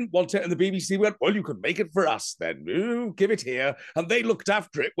 and they didn't want it, and the BBC went, "Well, you can make it for us, then. Ooh, give it here." And they looked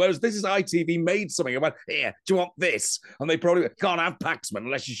after it. Whereas this is ITV made something and went, "Here, do you want this?" And they probably can't have Paxman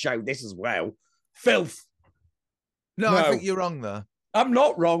unless you show this as well. Filth. No, I No. think you're wrong there. I'm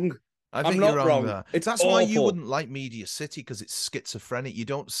not wrong. I think not you're wrong, wrong. there. It's That's why you awful. wouldn't like Media City, because it's schizophrenic. You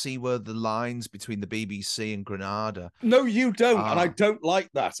don't see where the lines between the BBC and Granada. No, you don't. And I Ah. don't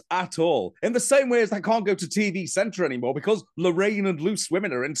like that at all. In the same way as I can't go to TV Centre anymore because Lorraine and Loose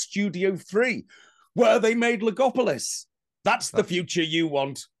Women are in Studio 3, where they made Legopolis. That's the future you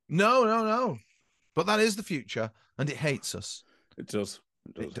want. No. But that is the future, and it hates us. It does.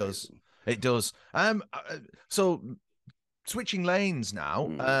 It does. It does. So switching lanes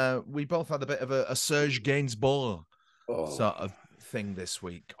now. We both had a bit of a Serge Gainsbourg Oh, sort of thing this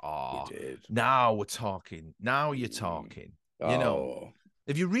week. Oh, you did. now we're talking. Now you're talking. You know, Oh.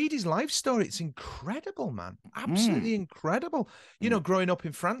 if you read his life story, it's incredible, man. Absolutely incredible. You know, growing up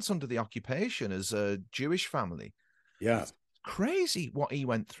in France under the occupation as a Jewish family, Yeah, crazy what he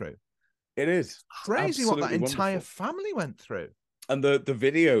went through. it is. Crazy what that Absolutely entire wonderful. family went through. And the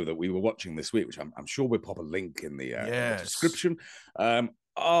video that we were watching this week, which I'm sure we'll pop a link in the Yes. description.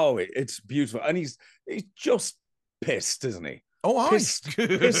 It's beautiful, and he's just pissed, isn't he? Oh, Pissed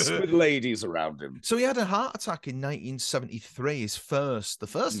with ladies around him. So he had a heart attack in 1973, the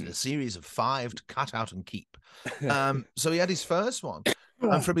first in a series of 5 to cut out and keep. So he had his first one,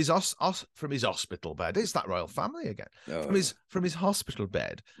 and from his hospital bed, it's that royal family again. From his hospital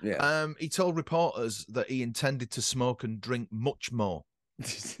bed, he told reporters that he intended to smoke and drink much more.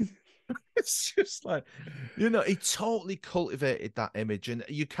 It's just like, he totally cultivated that image, and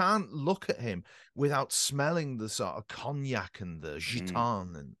you can't look at him without smelling the sort of cognac and the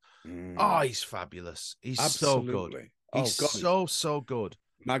gitan. And he's fabulous. He's so good. He's so good.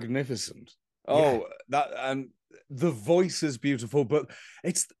 Magnificent. Yeah. That, and the voice is beautiful, but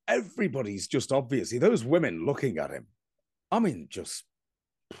everybody's just obviously those women looking at him. I mean, just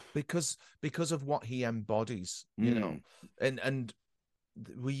because of what he embodies, you know, and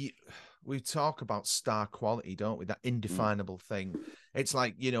we talk about star quality, don't we? That indefinable thing. It's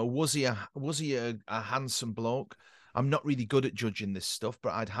like, was he a handsome bloke? I'm not really good at judging this stuff,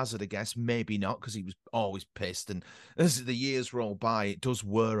 but I'd hazard a guess, maybe not, because he was always pissed. And as the years roll by, it does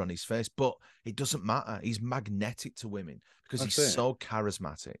wear on his face, but it doesn't matter. He's magnetic to women because he's so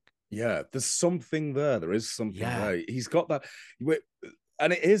charismatic. Yeah, there's something there. There is something there. He's got that.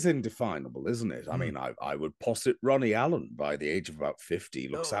 And it is indefinable, isn't it? I mean, I would posit Ronnie Allen by the age of about 50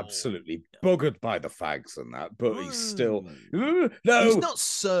 looks absolutely buggered by the fags and that, but he's still no. He's not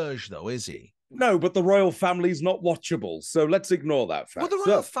Serge though, is he? No, but the royal family's not watchable, so let's ignore that fact. Well,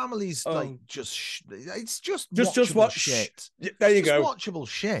 the royal family's like it's just watch shit. There you just go. Watchable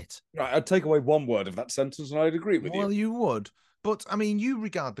shit. Right, I'd take away one word of that sentence, and I'd agree with you. Well, you would. But I mean, you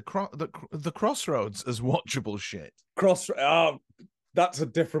regard the Crossroads as watchable shit. That's a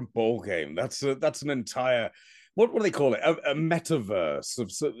different ball game. That's an entire what do they call it? A metaverse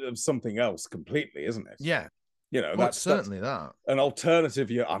of something else completely, isn't it? Yeah. That's certainly that. An alternative.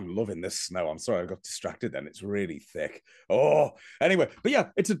 I'm loving this snow. I'm sorry I got distracted then. It's really thick. Anyway, but yeah,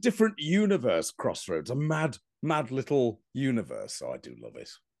 it's a different universe, Crossroads, a mad mad little universe. So I do love it.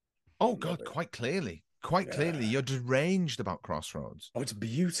 Oh God, quite clearly. Quite clearly, you're deranged about Crossroads. Oh, it's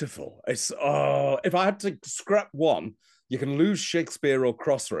beautiful. It's if I had to scrap one, you can lose Shakespeare or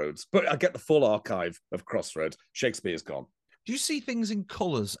Crossroads, but I get the full archive of Crossroads. Shakespeare's gone. Do you see things in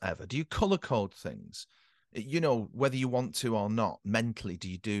colours ever? Do you colour code things? You know, whether you want to or not, mentally, do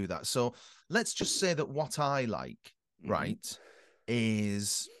you do that? So let's just say that what I like, right,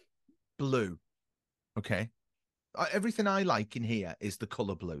 is blue. Okay. Everything I like in here is the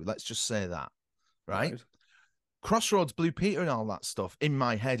colour blue. Let's just say that. Right? Crossroads, Blue Peter, and all that stuff in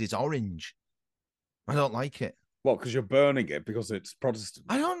my head is orange. I don't like it. Well, because you're burning it because it's Protestant.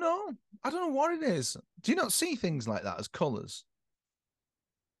 I don't know. I don't know what it is. Do you not see things like that as colours?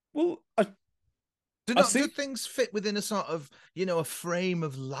 Well, do things fit within a sort of, you know, a frame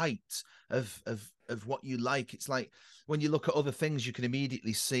of light of what you like? It's like when you look at other things, you can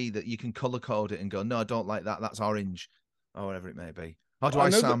immediately see that you can colour code it and go, no, I don't like that. That's orange, or whatever it may be. Or do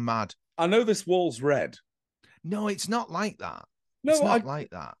I sound mad? I know this wall's red. No, it's not like that. No, it's not like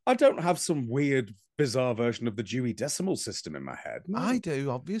that. I don't have some weird, bizarre version of the Dewey Decimal System in my head. No. I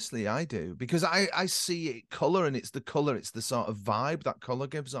do, obviously, I do. Because I see it colour, and it's the colour, it's the sort of vibe that colour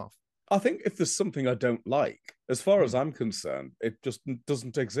gives off. I think if there's something I don't like, as far as I'm concerned, it just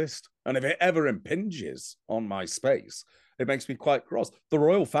doesn't exist. And if it ever impinges on my space, it makes me quite cross. The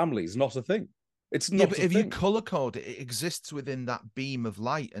royal family is not a thing. It's not. Yeah, but if you color code it, it exists within that beam of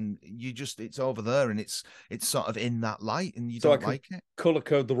light, and it's over there, and it's sort of in that light, and you don't like it. Color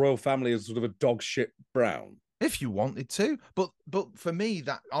code the royal family as sort of a dog shit brown. If you wanted to, but for me,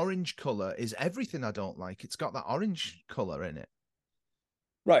 that orange color is everything I don't like. It's got that orange color in it.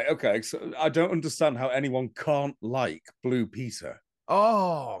 Right. Okay. So I don't understand how anyone can't like Blue Peter.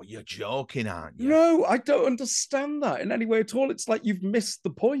 Oh, you're joking, aren't you? No, I don't understand that in any way at all. It's like you've missed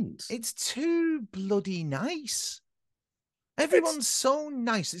the point. It's too bloody nice. Everyone's so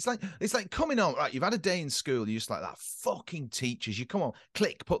nice. It's like coming on, right? You've had a day in school. You're just like that. Fucking teachers. You come on,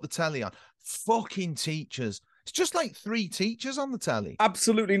 click, put the telly on. Fucking teachers. It's just like 3 teachers on the telly.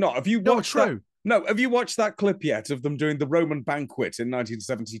 Absolutely not. Have you watched that? No, have you watched that clip yet of them doing the Roman banquet in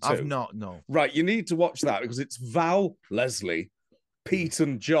 1972? I've not, no. Right, you need to watch that because it's Val, Leslie, Pete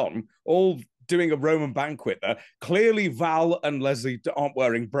and John all doing a Roman banquet there. Clearly, Val and Leslie aren't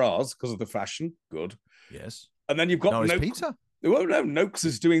wearing bras because of the fashion. Good. Yes. And then you've got Noakes. Peter. Well, no, Noakes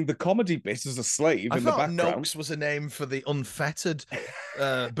is doing the comedy bit as a slave in the background. Noakes was a name for the unfettered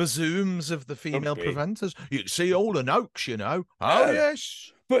bazooms of the female preventers. You see all the Noakes, you know. Oh,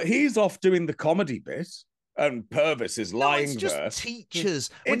 yes. But he's off doing the comedy bit. And Purvis is lying there. It's just teachers.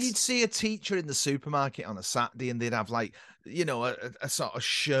 When you'd see a teacher in the supermarket on a Saturday and they'd have like, you know, a sort of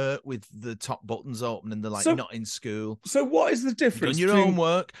shirt with the top buttons open and they're like not in school. So what is the difference? You've done your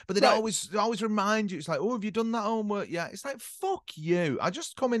homework, but they'd always remind you. It's like, oh, have you done that homework? Yeah. It's like, fuck you. I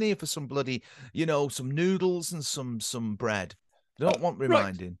just come in here for some bloody, you know, some noodles and some bread. I don't want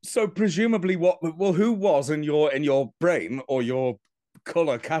reminding. Right. So presumably, who was in your brain or your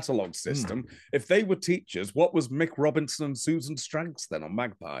color catalog system, if they were teachers, what was Mick Robinson and Susan Stranks then on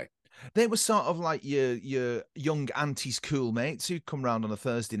Magpie? They were sort of like your young auntie school mates who'd come round on a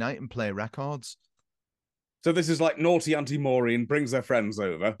Thursday night and play records. So this is like naughty Auntie Maureen brings their friends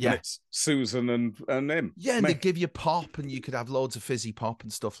over. Yeah. And it's Susan and him. Yeah, and they'd give you pop and you could have loads of fizzy pop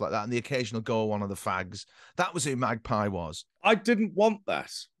and stuff like that. And the occasional go one of the fags. That was who Magpie was. I didn't want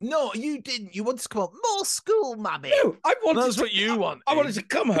that. No, you didn't. You wanted to come up, more school, mammy. No, I wanted That's what you want. I wanted to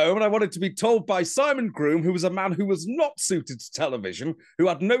come home and I wanted to be told by Simon Groom, who was a man who was not suited to television, who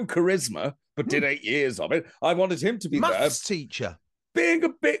had no charisma, but did 8 years of it. I wanted him to be Maths teacher. Being a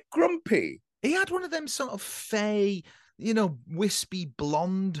bit grumpy. He had one of them sort of fey, you know, wispy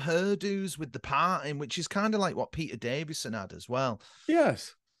blonde hairdos with the parting, which is kind of like what Peter Davison had as well.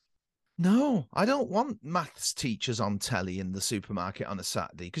 Yes. No, I don't want maths teachers on telly in the supermarket on a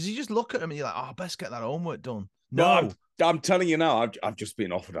Saturday because you just look at them and you're like, oh, best get that homework done. No, I'm telling you now, I've just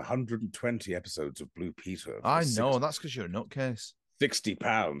been offered 120 episodes of Blue Peter. I know, that's because you're a nutcase.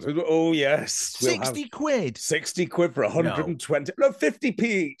 £60. Oh, yes. 60 quid. 60 quid for 120. No, 50p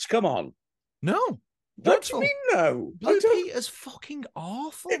each. Come on. No. What do you mean no? Blue Peter's fucking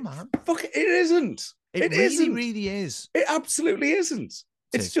awful, man. It isn't. It really is. It absolutely isn't.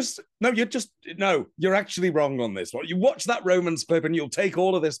 It's just, you're actually wrong on this one. You watch that Romans clip and you'll take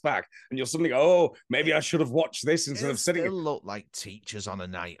all of this back and you'll suddenly go, oh, maybe I should have watched this instead of sitting. It'll look like teachers on a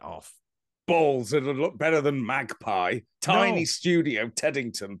night off. Balls, it'll look better than Magpie. Tiny studio,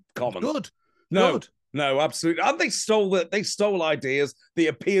 Teddington Common. Good. No, absolutely. And they stole ideas, the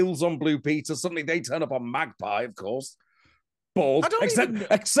appeals on Blue Peter. Suddenly they turn up on Magpie, of course. Balls.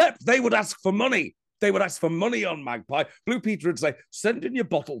 Except they would ask for money. They would ask for money on Magpie. Blue Peter would say, send in your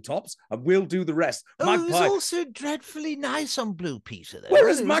bottle tops and we'll do the rest. Oh, Magpie, it was also dreadfully nice on Blue Peter, though.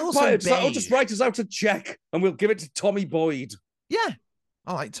 Whereas It was also Magpie would say, oh, beige. just write us out a check and we'll give it to Tommy Boyd. Yeah,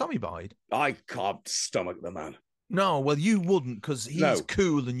 I like Tommy Boyd. I can't stomach the man. No, well, you wouldn't because he's No.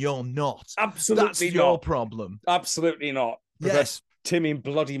 cool and you're not. Absolutely That's your not. problem. Absolutely not. Yes. Timmy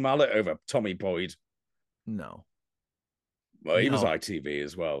Bloody Mallet over Tommy Boyd. No. Well, he was No. ITV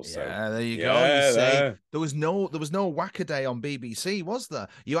as well. So Yeah, there you go. Yeah, You see, there. there was no Wackaday on BBC, was there?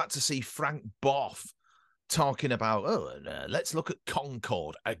 You had to see Frank Boff talking about, let's look at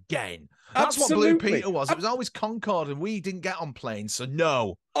Concorde again. That's what Blue Absolutely. Peter was. It was always Concorde, and we didn't get on planes, so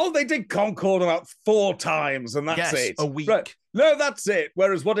no. Oh, they did Concorde about 4 times, and that's Yes, it. a week. Right. No, that's it.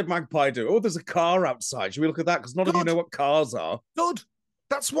 Whereas what did Magpie do? Oh, there's a car outside. Should we look at that? Because none of you Good. know what cars are. Good.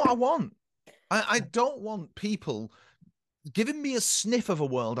 That's what I want. I don't want people giving me a sniff of a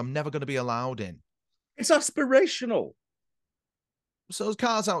world I'm never going to be allowed in. It's aspirational. So there's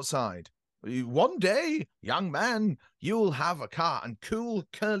cars outside. One day, young man, you'll have a car and cool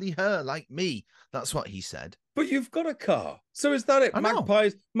curly hair like me. That's what he said. But you've got a car. So is that it? I know.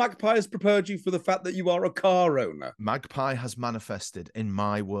 Magpie has prepared you for the fact that you are a car owner Magpie has manifested in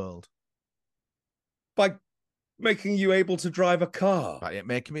my world. by making you able to drive a car. By it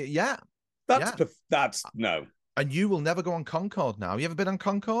making me, yeah. That's no. And you will never go on Concorde now. You ever been on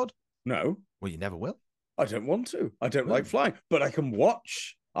Concorde? No. Well, you never will. I don't want to. I don't Really? like flying, but I can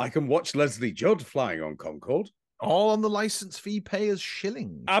watch. I can watch Leslie Judd flying on Concorde. All on the license fee payers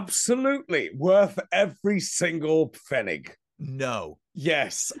shillings. Absolutely. Worth every single pfennig. No.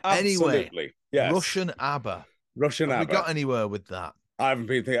 Yes, Anyway, absolutely. Yes. Russian ABBA. Russian Have ABBA. we got anywhere with that? I haven't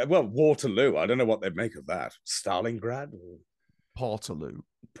been thinking. Well, Waterloo. I don't know what they'd make of that. Stalingrad or Portaloo.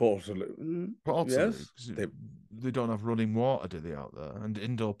 Portaloo. Portaloo. Yes. 'Cause they don't have running water, do they, out there? And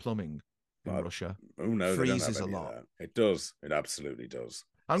indoor plumbing in Russia. Oh no, they don't have Freezes a any of lot. that. It does. It absolutely does.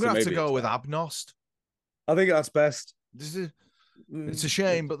 I'm So going to have to maybe go it's with that. Abnost. I think that's best. It's a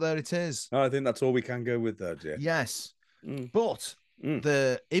shame, but there it is. I think that's all we can go with there, dear. Yes. Mm. But Mm.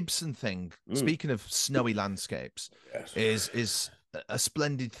 the Ibsen thing, Mm. speaking of snowy landscapes, Yes. is a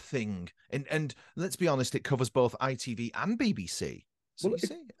splendid thing. And let's be honest, it covers both ITV and BBC. So Well, you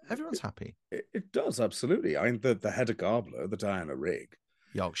see, everyone's happy. It does, absolutely. I mean, the Hedda Gabler, the Diana Rigg,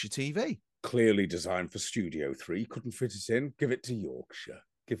 Yorkshire TV. clearly designed for Studio 3, couldn't fit it in. Give it to Yorkshire.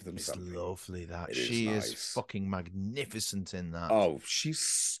 Give them It's something. lovely that It is she is nice. fucking magnificent in that. Oh, she's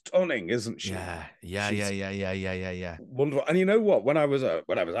stunning, isn't she? yeah. She's wonderful. And you know what? When I was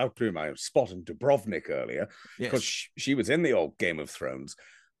out doing my spot in Dubrovnik earlier, because Yes. she was in the old Game of Thrones,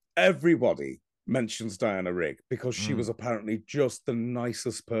 everybody mentions Diana Rigg because she was apparently just the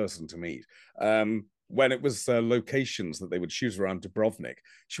nicest person to meet. When it was locations that they would choose around Dubrovnik,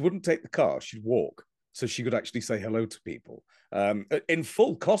 she wouldn't take the car; she'd walk, so she could actually say hello to people. In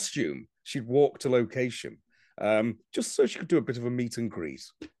full costume, she'd walk to location. Just so she could do a bit of a meet and greet.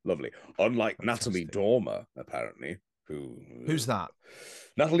 Lovely. Unlike Natalie Fantastic. Dormer, apparently, Who's that?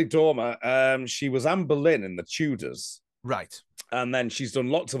 Natalie Dormer, she was Anne Boleyn in The Tudors. Right. And then she's done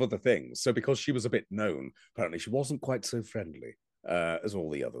lots of other things. So because she was a bit known, apparently she wasn't quite so friendly as all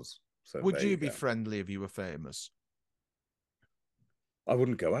the others. So Would there you be go. friendly if you were famous? I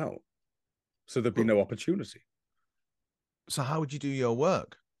wouldn't go out. So there'd be no opportunity. So how would you do your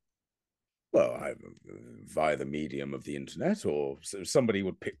work? Well, via the medium of the internet, or somebody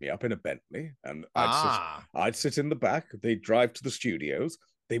would pick me up in a Bentley, and I'd sit in the back. They'd drive to the studios.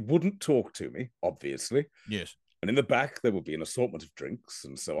 They wouldn't talk to me, obviously. Yes. And in the back, there would be an assortment of drinks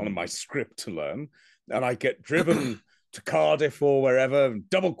and so on, and my script to learn. And I get driven to Cardiff or wherever,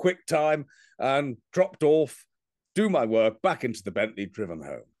 double quick time, and dropped off, do my work, back into the Bentley, driven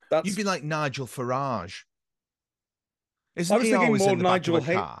home. You'd be like Nigel Farage. I Isn't was he thinking always more in the back Nigel of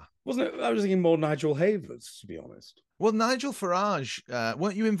a car? Wasn't it? I was thinking more Nigel Havers, to be honest. Well, Nigel Farage,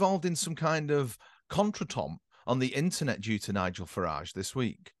 weren't you involved in some kind of contretemps on the internet due to Nigel Farage this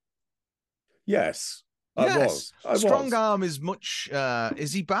week? Yes, Yes. I was. Strong Arm is much.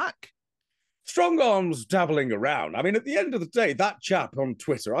 Is he back? Strong Arm's dabbling around. I mean, at the end of the day, that chap on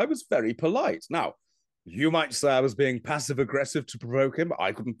Twitter, I was very polite. Now, you might say I was being passive-aggressive to provoke him.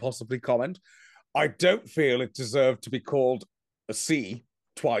 I couldn't possibly comment. I don't feel it deserved to be called a C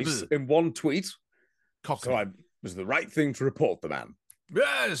twice in one tweet. Cockney. So it was the right thing to report the man.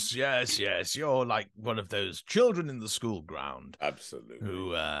 Yes. You're like one of those children in the school ground Absolutely.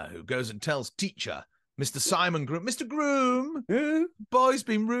 who goes and tells teacher, Mr. Simon Groom, Mr. Groom, Yeah. boy's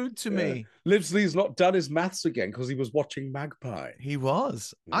been rude to me. Livesley's not done his maths again because he was watching Magpie. He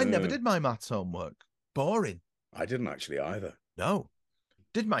was. I never Yeah. did my maths homework. Boring. I didn't actually either. No.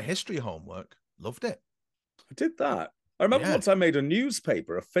 Did my history homework. Loved it. I did that. I remember Yeah. once I made a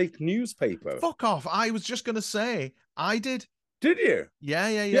newspaper, a fake newspaper. Fuck off. I was just going to say, I did. Did you? Yeah.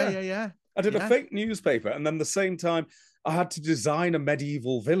 I did a fake newspaper, and then the same time, I had to design a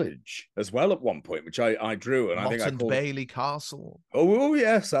medieval village as well at one point, which I drew, and I think I called Bailey Castle. Oh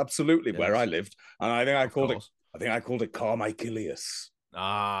yes, absolutely, Yes. where I lived, and I think I called it. I think I called it Carmichaelius.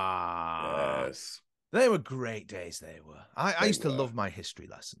 Ah, yes, they were great days. They were. I used to love my history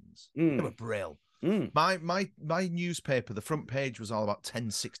lessons. They were brilliant. My newspaper, the front page was all about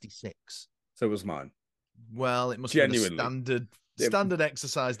 1066. So was mine. Well, it must be the standard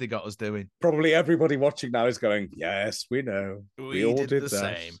exercise they got us doing. Probably everybody watching now is going, yes, we know. We all did the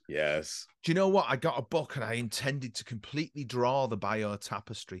same. Yes. Do you know what? I got a book and I intended to completely draw the Bayeux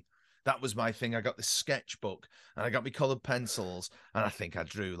Tapestry. That was my thing. I got this sketchbook and I got my coloured pencils and I think I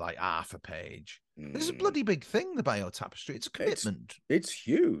drew like half a page. This is a bloody big thing, the Bayeux Tapestry. It's a commitment. It's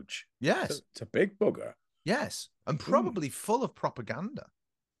huge. Yes. It's a big bugger. Yes. And probably full of propaganda.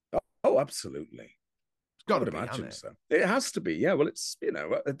 Oh, absolutely. Got to imagine so. It has to be, yeah. Well, it's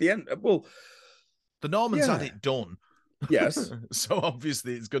at the end. Well, the Normans had it done. Yes. So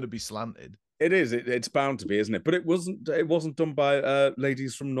obviously it's going to be slanted. It is. It's bound to be, isn't it? But it wasn't done by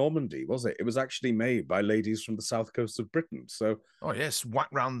ladies from Normandy, was it? It was actually made by ladies from the south coast of Britain. So, oh yes,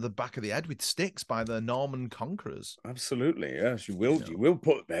 whacked round the back of the head with sticks by the Norman conquerors. Absolutely, yes. You will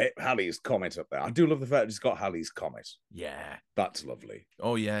put Halley's Comet up there. I do love the fact it's got Halley's Comet. Yeah, that's lovely.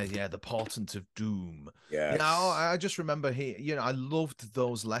 Oh yeah, the Portent of Doom. Yeah. I just remember I loved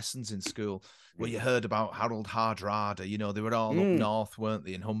those lessons in school where you heard about Harold Hardrada. They were all up north, weren't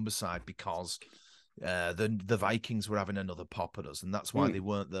they, in Humberside, because the Vikings were having another pop at us, and that's why they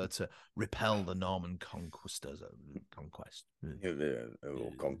weren't there to repel the Norman conquistadors.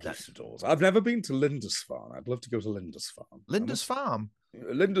 Conquistadors. I've never been to Lindisfarne. I'd love to go to Lindisfarne. Lindisfarne?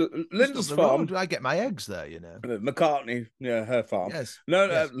 Lindisfarne. I get my eggs there, McCartney, her farm. Yes.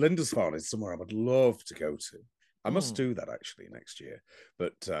 No, Lindisfarne is somewhere I would love to go to. I must do that actually next year.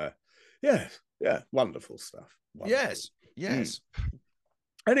 But wonderful stuff. Wonderful. Yes.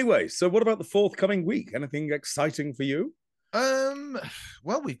 Anyway, so what about the forthcoming week? Anything exciting for you?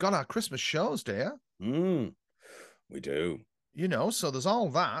 Well, we've got our Christmas shows, dear. We do. So there's all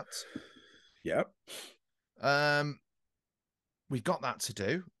that. Yep. We've got that to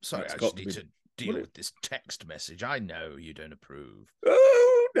do. Sorry, I just need to deal with this text message. I know you don't approve.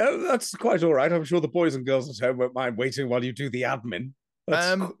 Oh, no, that's quite all right. I'm sure the boys and girls at home won't mind waiting while you do the admin.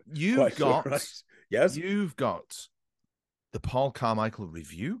 You've got yes, you've got the Paul Carmichael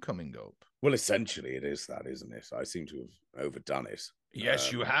review coming up. Well, essentially it is that, isn't it? I seem to have overdone it.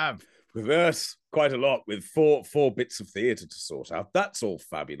 Yes, you have. With us, quite a lot, with four bits of theatre to sort out. That's all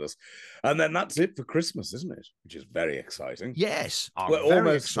fabulous. And then that's it for Christmas, isn't it? Which is very exciting. Yes, we're very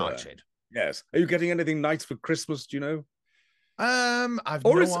almost excited. Yes. Are you getting anything nice for Christmas, do you know? I've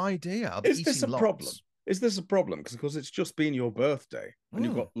no idea. Is this a problem? Is this a problem? Because it's just been your birthday and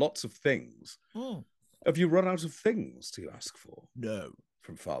you've got lots of things. Have you run out of things to ask for? No.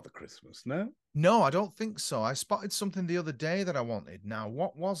 From Father Christmas, no? No, I don't think so. I spotted something the other day that I wanted. Now,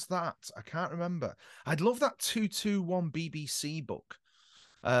 what was that? I can't remember. I'd love that 221 BBC book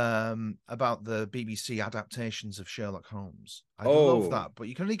about the BBC adaptations of Sherlock Holmes. I'd love that, but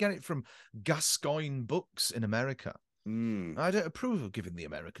you can only get it from Gascoigne Books in America. I don't approve of giving the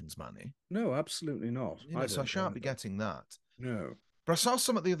Americans money. No, absolutely not. So I shan't be getting that. No. But I saw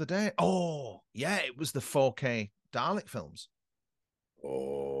something the other day. Oh, yeah, it was the 4K Dalek films.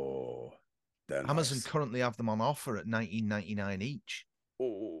 Oh, Amazon currently have them on offer at $19.99 each.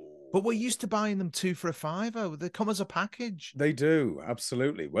 Oh. But we're used to buying them 2 for $5. They come as a package. They do,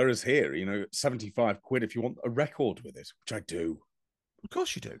 absolutely. Whereas here, 75 quid if you want a record with it, which I do. Of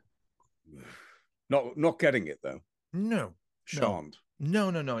course you do. Not getting it though. No. Shan't.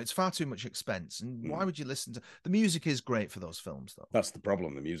 No. It's far too much expense. And why would you listen to the music? Is great for those films, though. That's the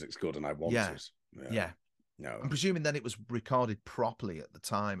problem. The music's good, and I want it. Yeah. No. I'm presuming then it was recorded properly at the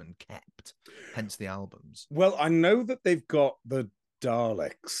time and kept, hence the albums. Well, I know that they've got the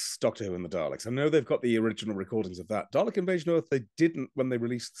Daleks, Doctor Who and the Daleks. I know they've got the original recordings of that. Dalek Invasion of Earth, they didn't when they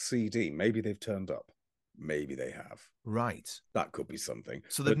released the CD. Maybe they've turned up. Maybe they have. Right. That could be something.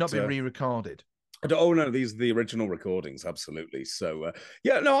 So they've not been re-recorded? Oh, no, these are the original recordings, absolutely. So,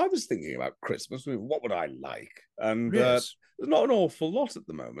 I was thinking about Christmas. What would I like? And there's not an awful lot at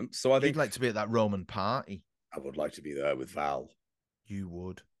the moment. So I think you'd like to be at that Roman party. I would like to be there with Val. You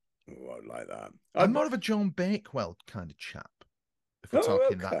would. Oh, I'd like that. I'm more of a John Bakewell kind of chap, if we're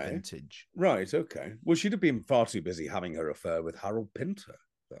talking that vintage. Right, okay. Well, she'd have been far too busy having her affair with Harold Pinter,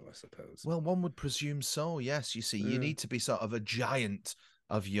 though, I suppose. Well, one would presume so, yes. You see, you need to be sort of a giant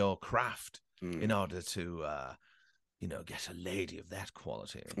of your craft in order to, get a lady of that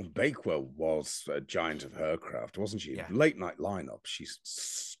quality. Bakewell was a giant of her craft, wasn't she? Yeah. Late night lineup. She's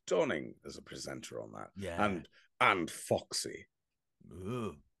stunning as a presenter on that. Yeah. And foxy.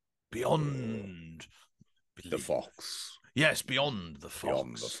 Ooh, beyond the fox. Yes, beyond the fox.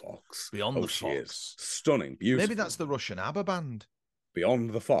 Beyond the fox. Beyond the she fox. Is. Stunning, beautiful. Maybe that's the Russian ABBA band. Beyond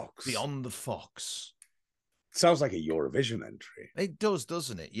the fox. Beyond the fox. Sounds like a Eurovision entry. It does,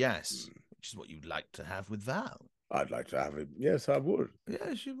 doesn't it? Yes. Which is what you'd like to have with Val. I'd like to have it. Yes, I would.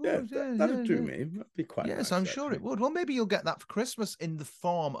 Yes, you would. Yeah, that'd do me. That'd be quite nice. Yes, I'm sure it would. Well, maybe you'll get that for Christmas in the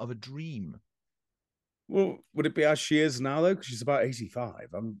form of a dream. Well, would it be as she is now, though? Because she's about 85.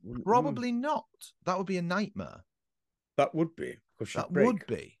 Probably not. That would be a nightmare. That would be. That would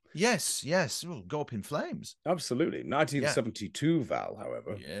be. Yes. We'll go up in flames. Absolutely. 1972 Val,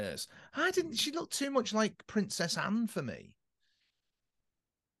 however. Yes. She looked too much like Princess Anne for me.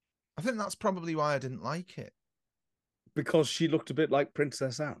 I think that's probably why I didn't like it. Because she looked a bit like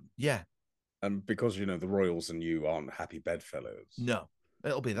Princess Anne. Yeah. And because, the royals and you aren't happy bedfellows. No,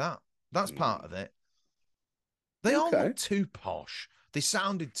 it'll be that. That's part of it. They all look too posh. They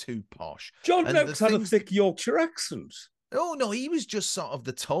sounded too posh. John Noakes had a thick Yorkshire accent. Oh, no, he was just sort of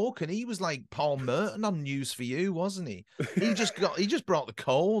the token. He was like Paul Merton on News for You, wasn't he? He just brought the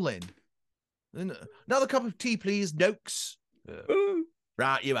coal in. Another cup of tea, please, Noakes.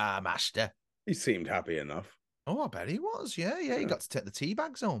 Right, you are, master. He seemed happy enough. Oh, I bet he was. Yeah. He got to take the tea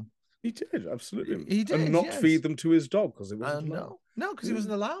bags home. He did, absolutely. He did, and not feed them to his dog because it wasn't allowed. No, because he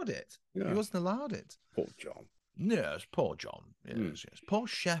wasn't allowed it. Yeah. He wasn't allowed it. Poor John. Yes, poor John. Yes. Poor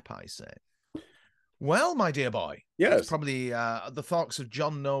Shep, I say. Well, my dear boy. Yes. It's probably the thoughts of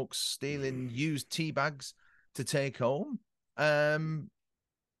John Noakes stealing used tea bags to take home.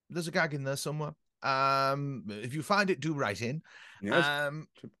 There's a gag in there somewhere. If you find it, do write in. Yes.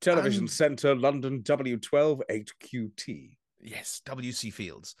 Television Centre, London, W12 8QT. Yes, WC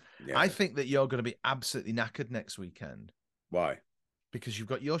Fields. Yeah. I think that you're going to be absolutely knackered next weekend. Why? Because you've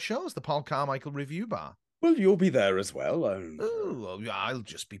got your shows, the Paul Carmichael Review Bar. Well, you'll be there as well. I'll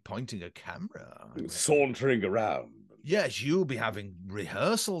just be pointing a camera. Sauntering around. Yes, you'll be having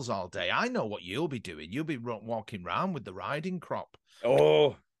rehearsals all day. I know what you'll be doing. You'll be walking around with the riding crop.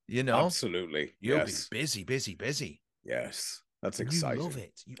 Oh, absolutely. You'll be busy. Yes. That's exciting. You love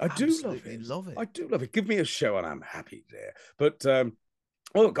it. I do love it. I do love it. Give me a show and I'm happy, dear. But,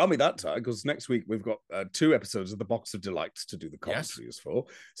 it can't be that time because next week we've got 2 episodes of The Box of Delights to do the commentaries for.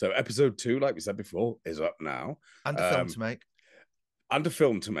 So episode 2, like we said before, is up now. And a film to make. And a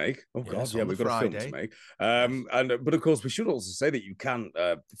film to make. Oh, yes, God, yeah, we've got a film to make. But, of course, we should also say that you can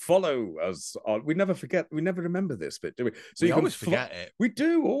follow us on... We never remember this bit, do we? So we always forget it. We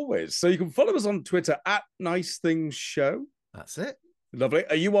do, always. So you can follow us on Twitter at Nice Things Show. That's it. Lovely.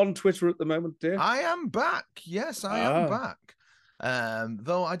 Are you on Twitter at the moment, dear? I am back. Yes, I am back.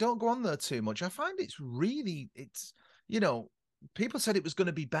 Though I don't go on there too much. I find it's people said it was going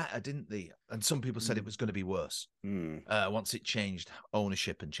to be better, didn't they? And some people said it was going to be worse once it changed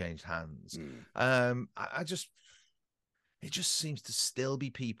ownership and changed hands. It just seems to still be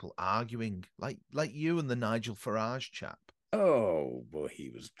people arguing like you and the Nigel Farage chap. Oh, well, he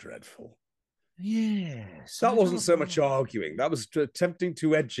was dreadful. Yes. That wasn't so much arguing. That was attempting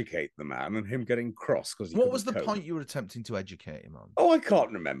to educate the man and him getting cross. What was the point you were attempting to educate him on? Oh, I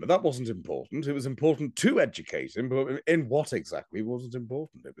can't remember. That wasn't important. It was important to educate him, but in what exactly wasn't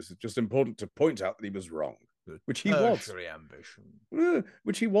important. It was just important to point out that he was wrong, which he was. Ambition.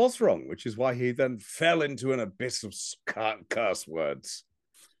 Which he was wrong, which is why he then fell into an abyss of curse words.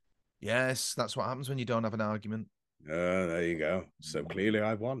 Yes, that's what happens when you don't have an argument. There you go. So clearly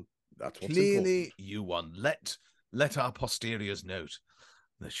I won. That's what's clearly important. You won. Let our posteriors note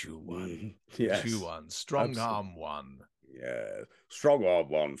that you won. Yes. You won. Strong arm won. Yeah. Strong arm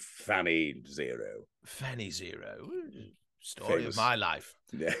won. Fanny 0. Fanny 0. Story of my life.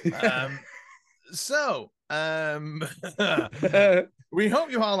 Yeah. We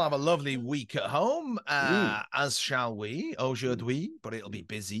hope you all have a lovely week at home, as shall we, aujourd'hui, but it'll be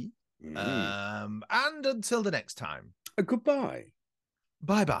busy. And until the next time. Goodbye.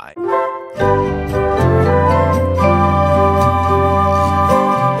 Bye-bye.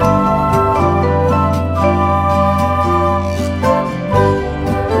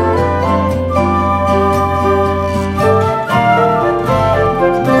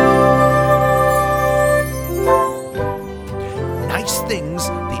 Nice Things,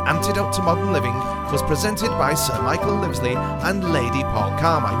 the antidote to modern living, was presented by Sir Michael Livesley and Lady Paul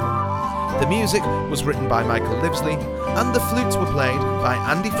Carmichael. The music was written by Michael Livesley, and the flutes were played by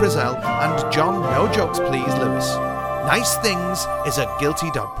Andy Frizzell and John No Jokes Please Lewis. Nice Things is a Guilty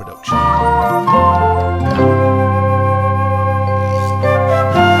Dog production.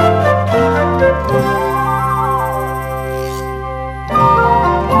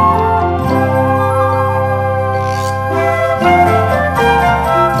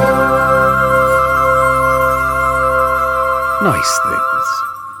 Nice Things.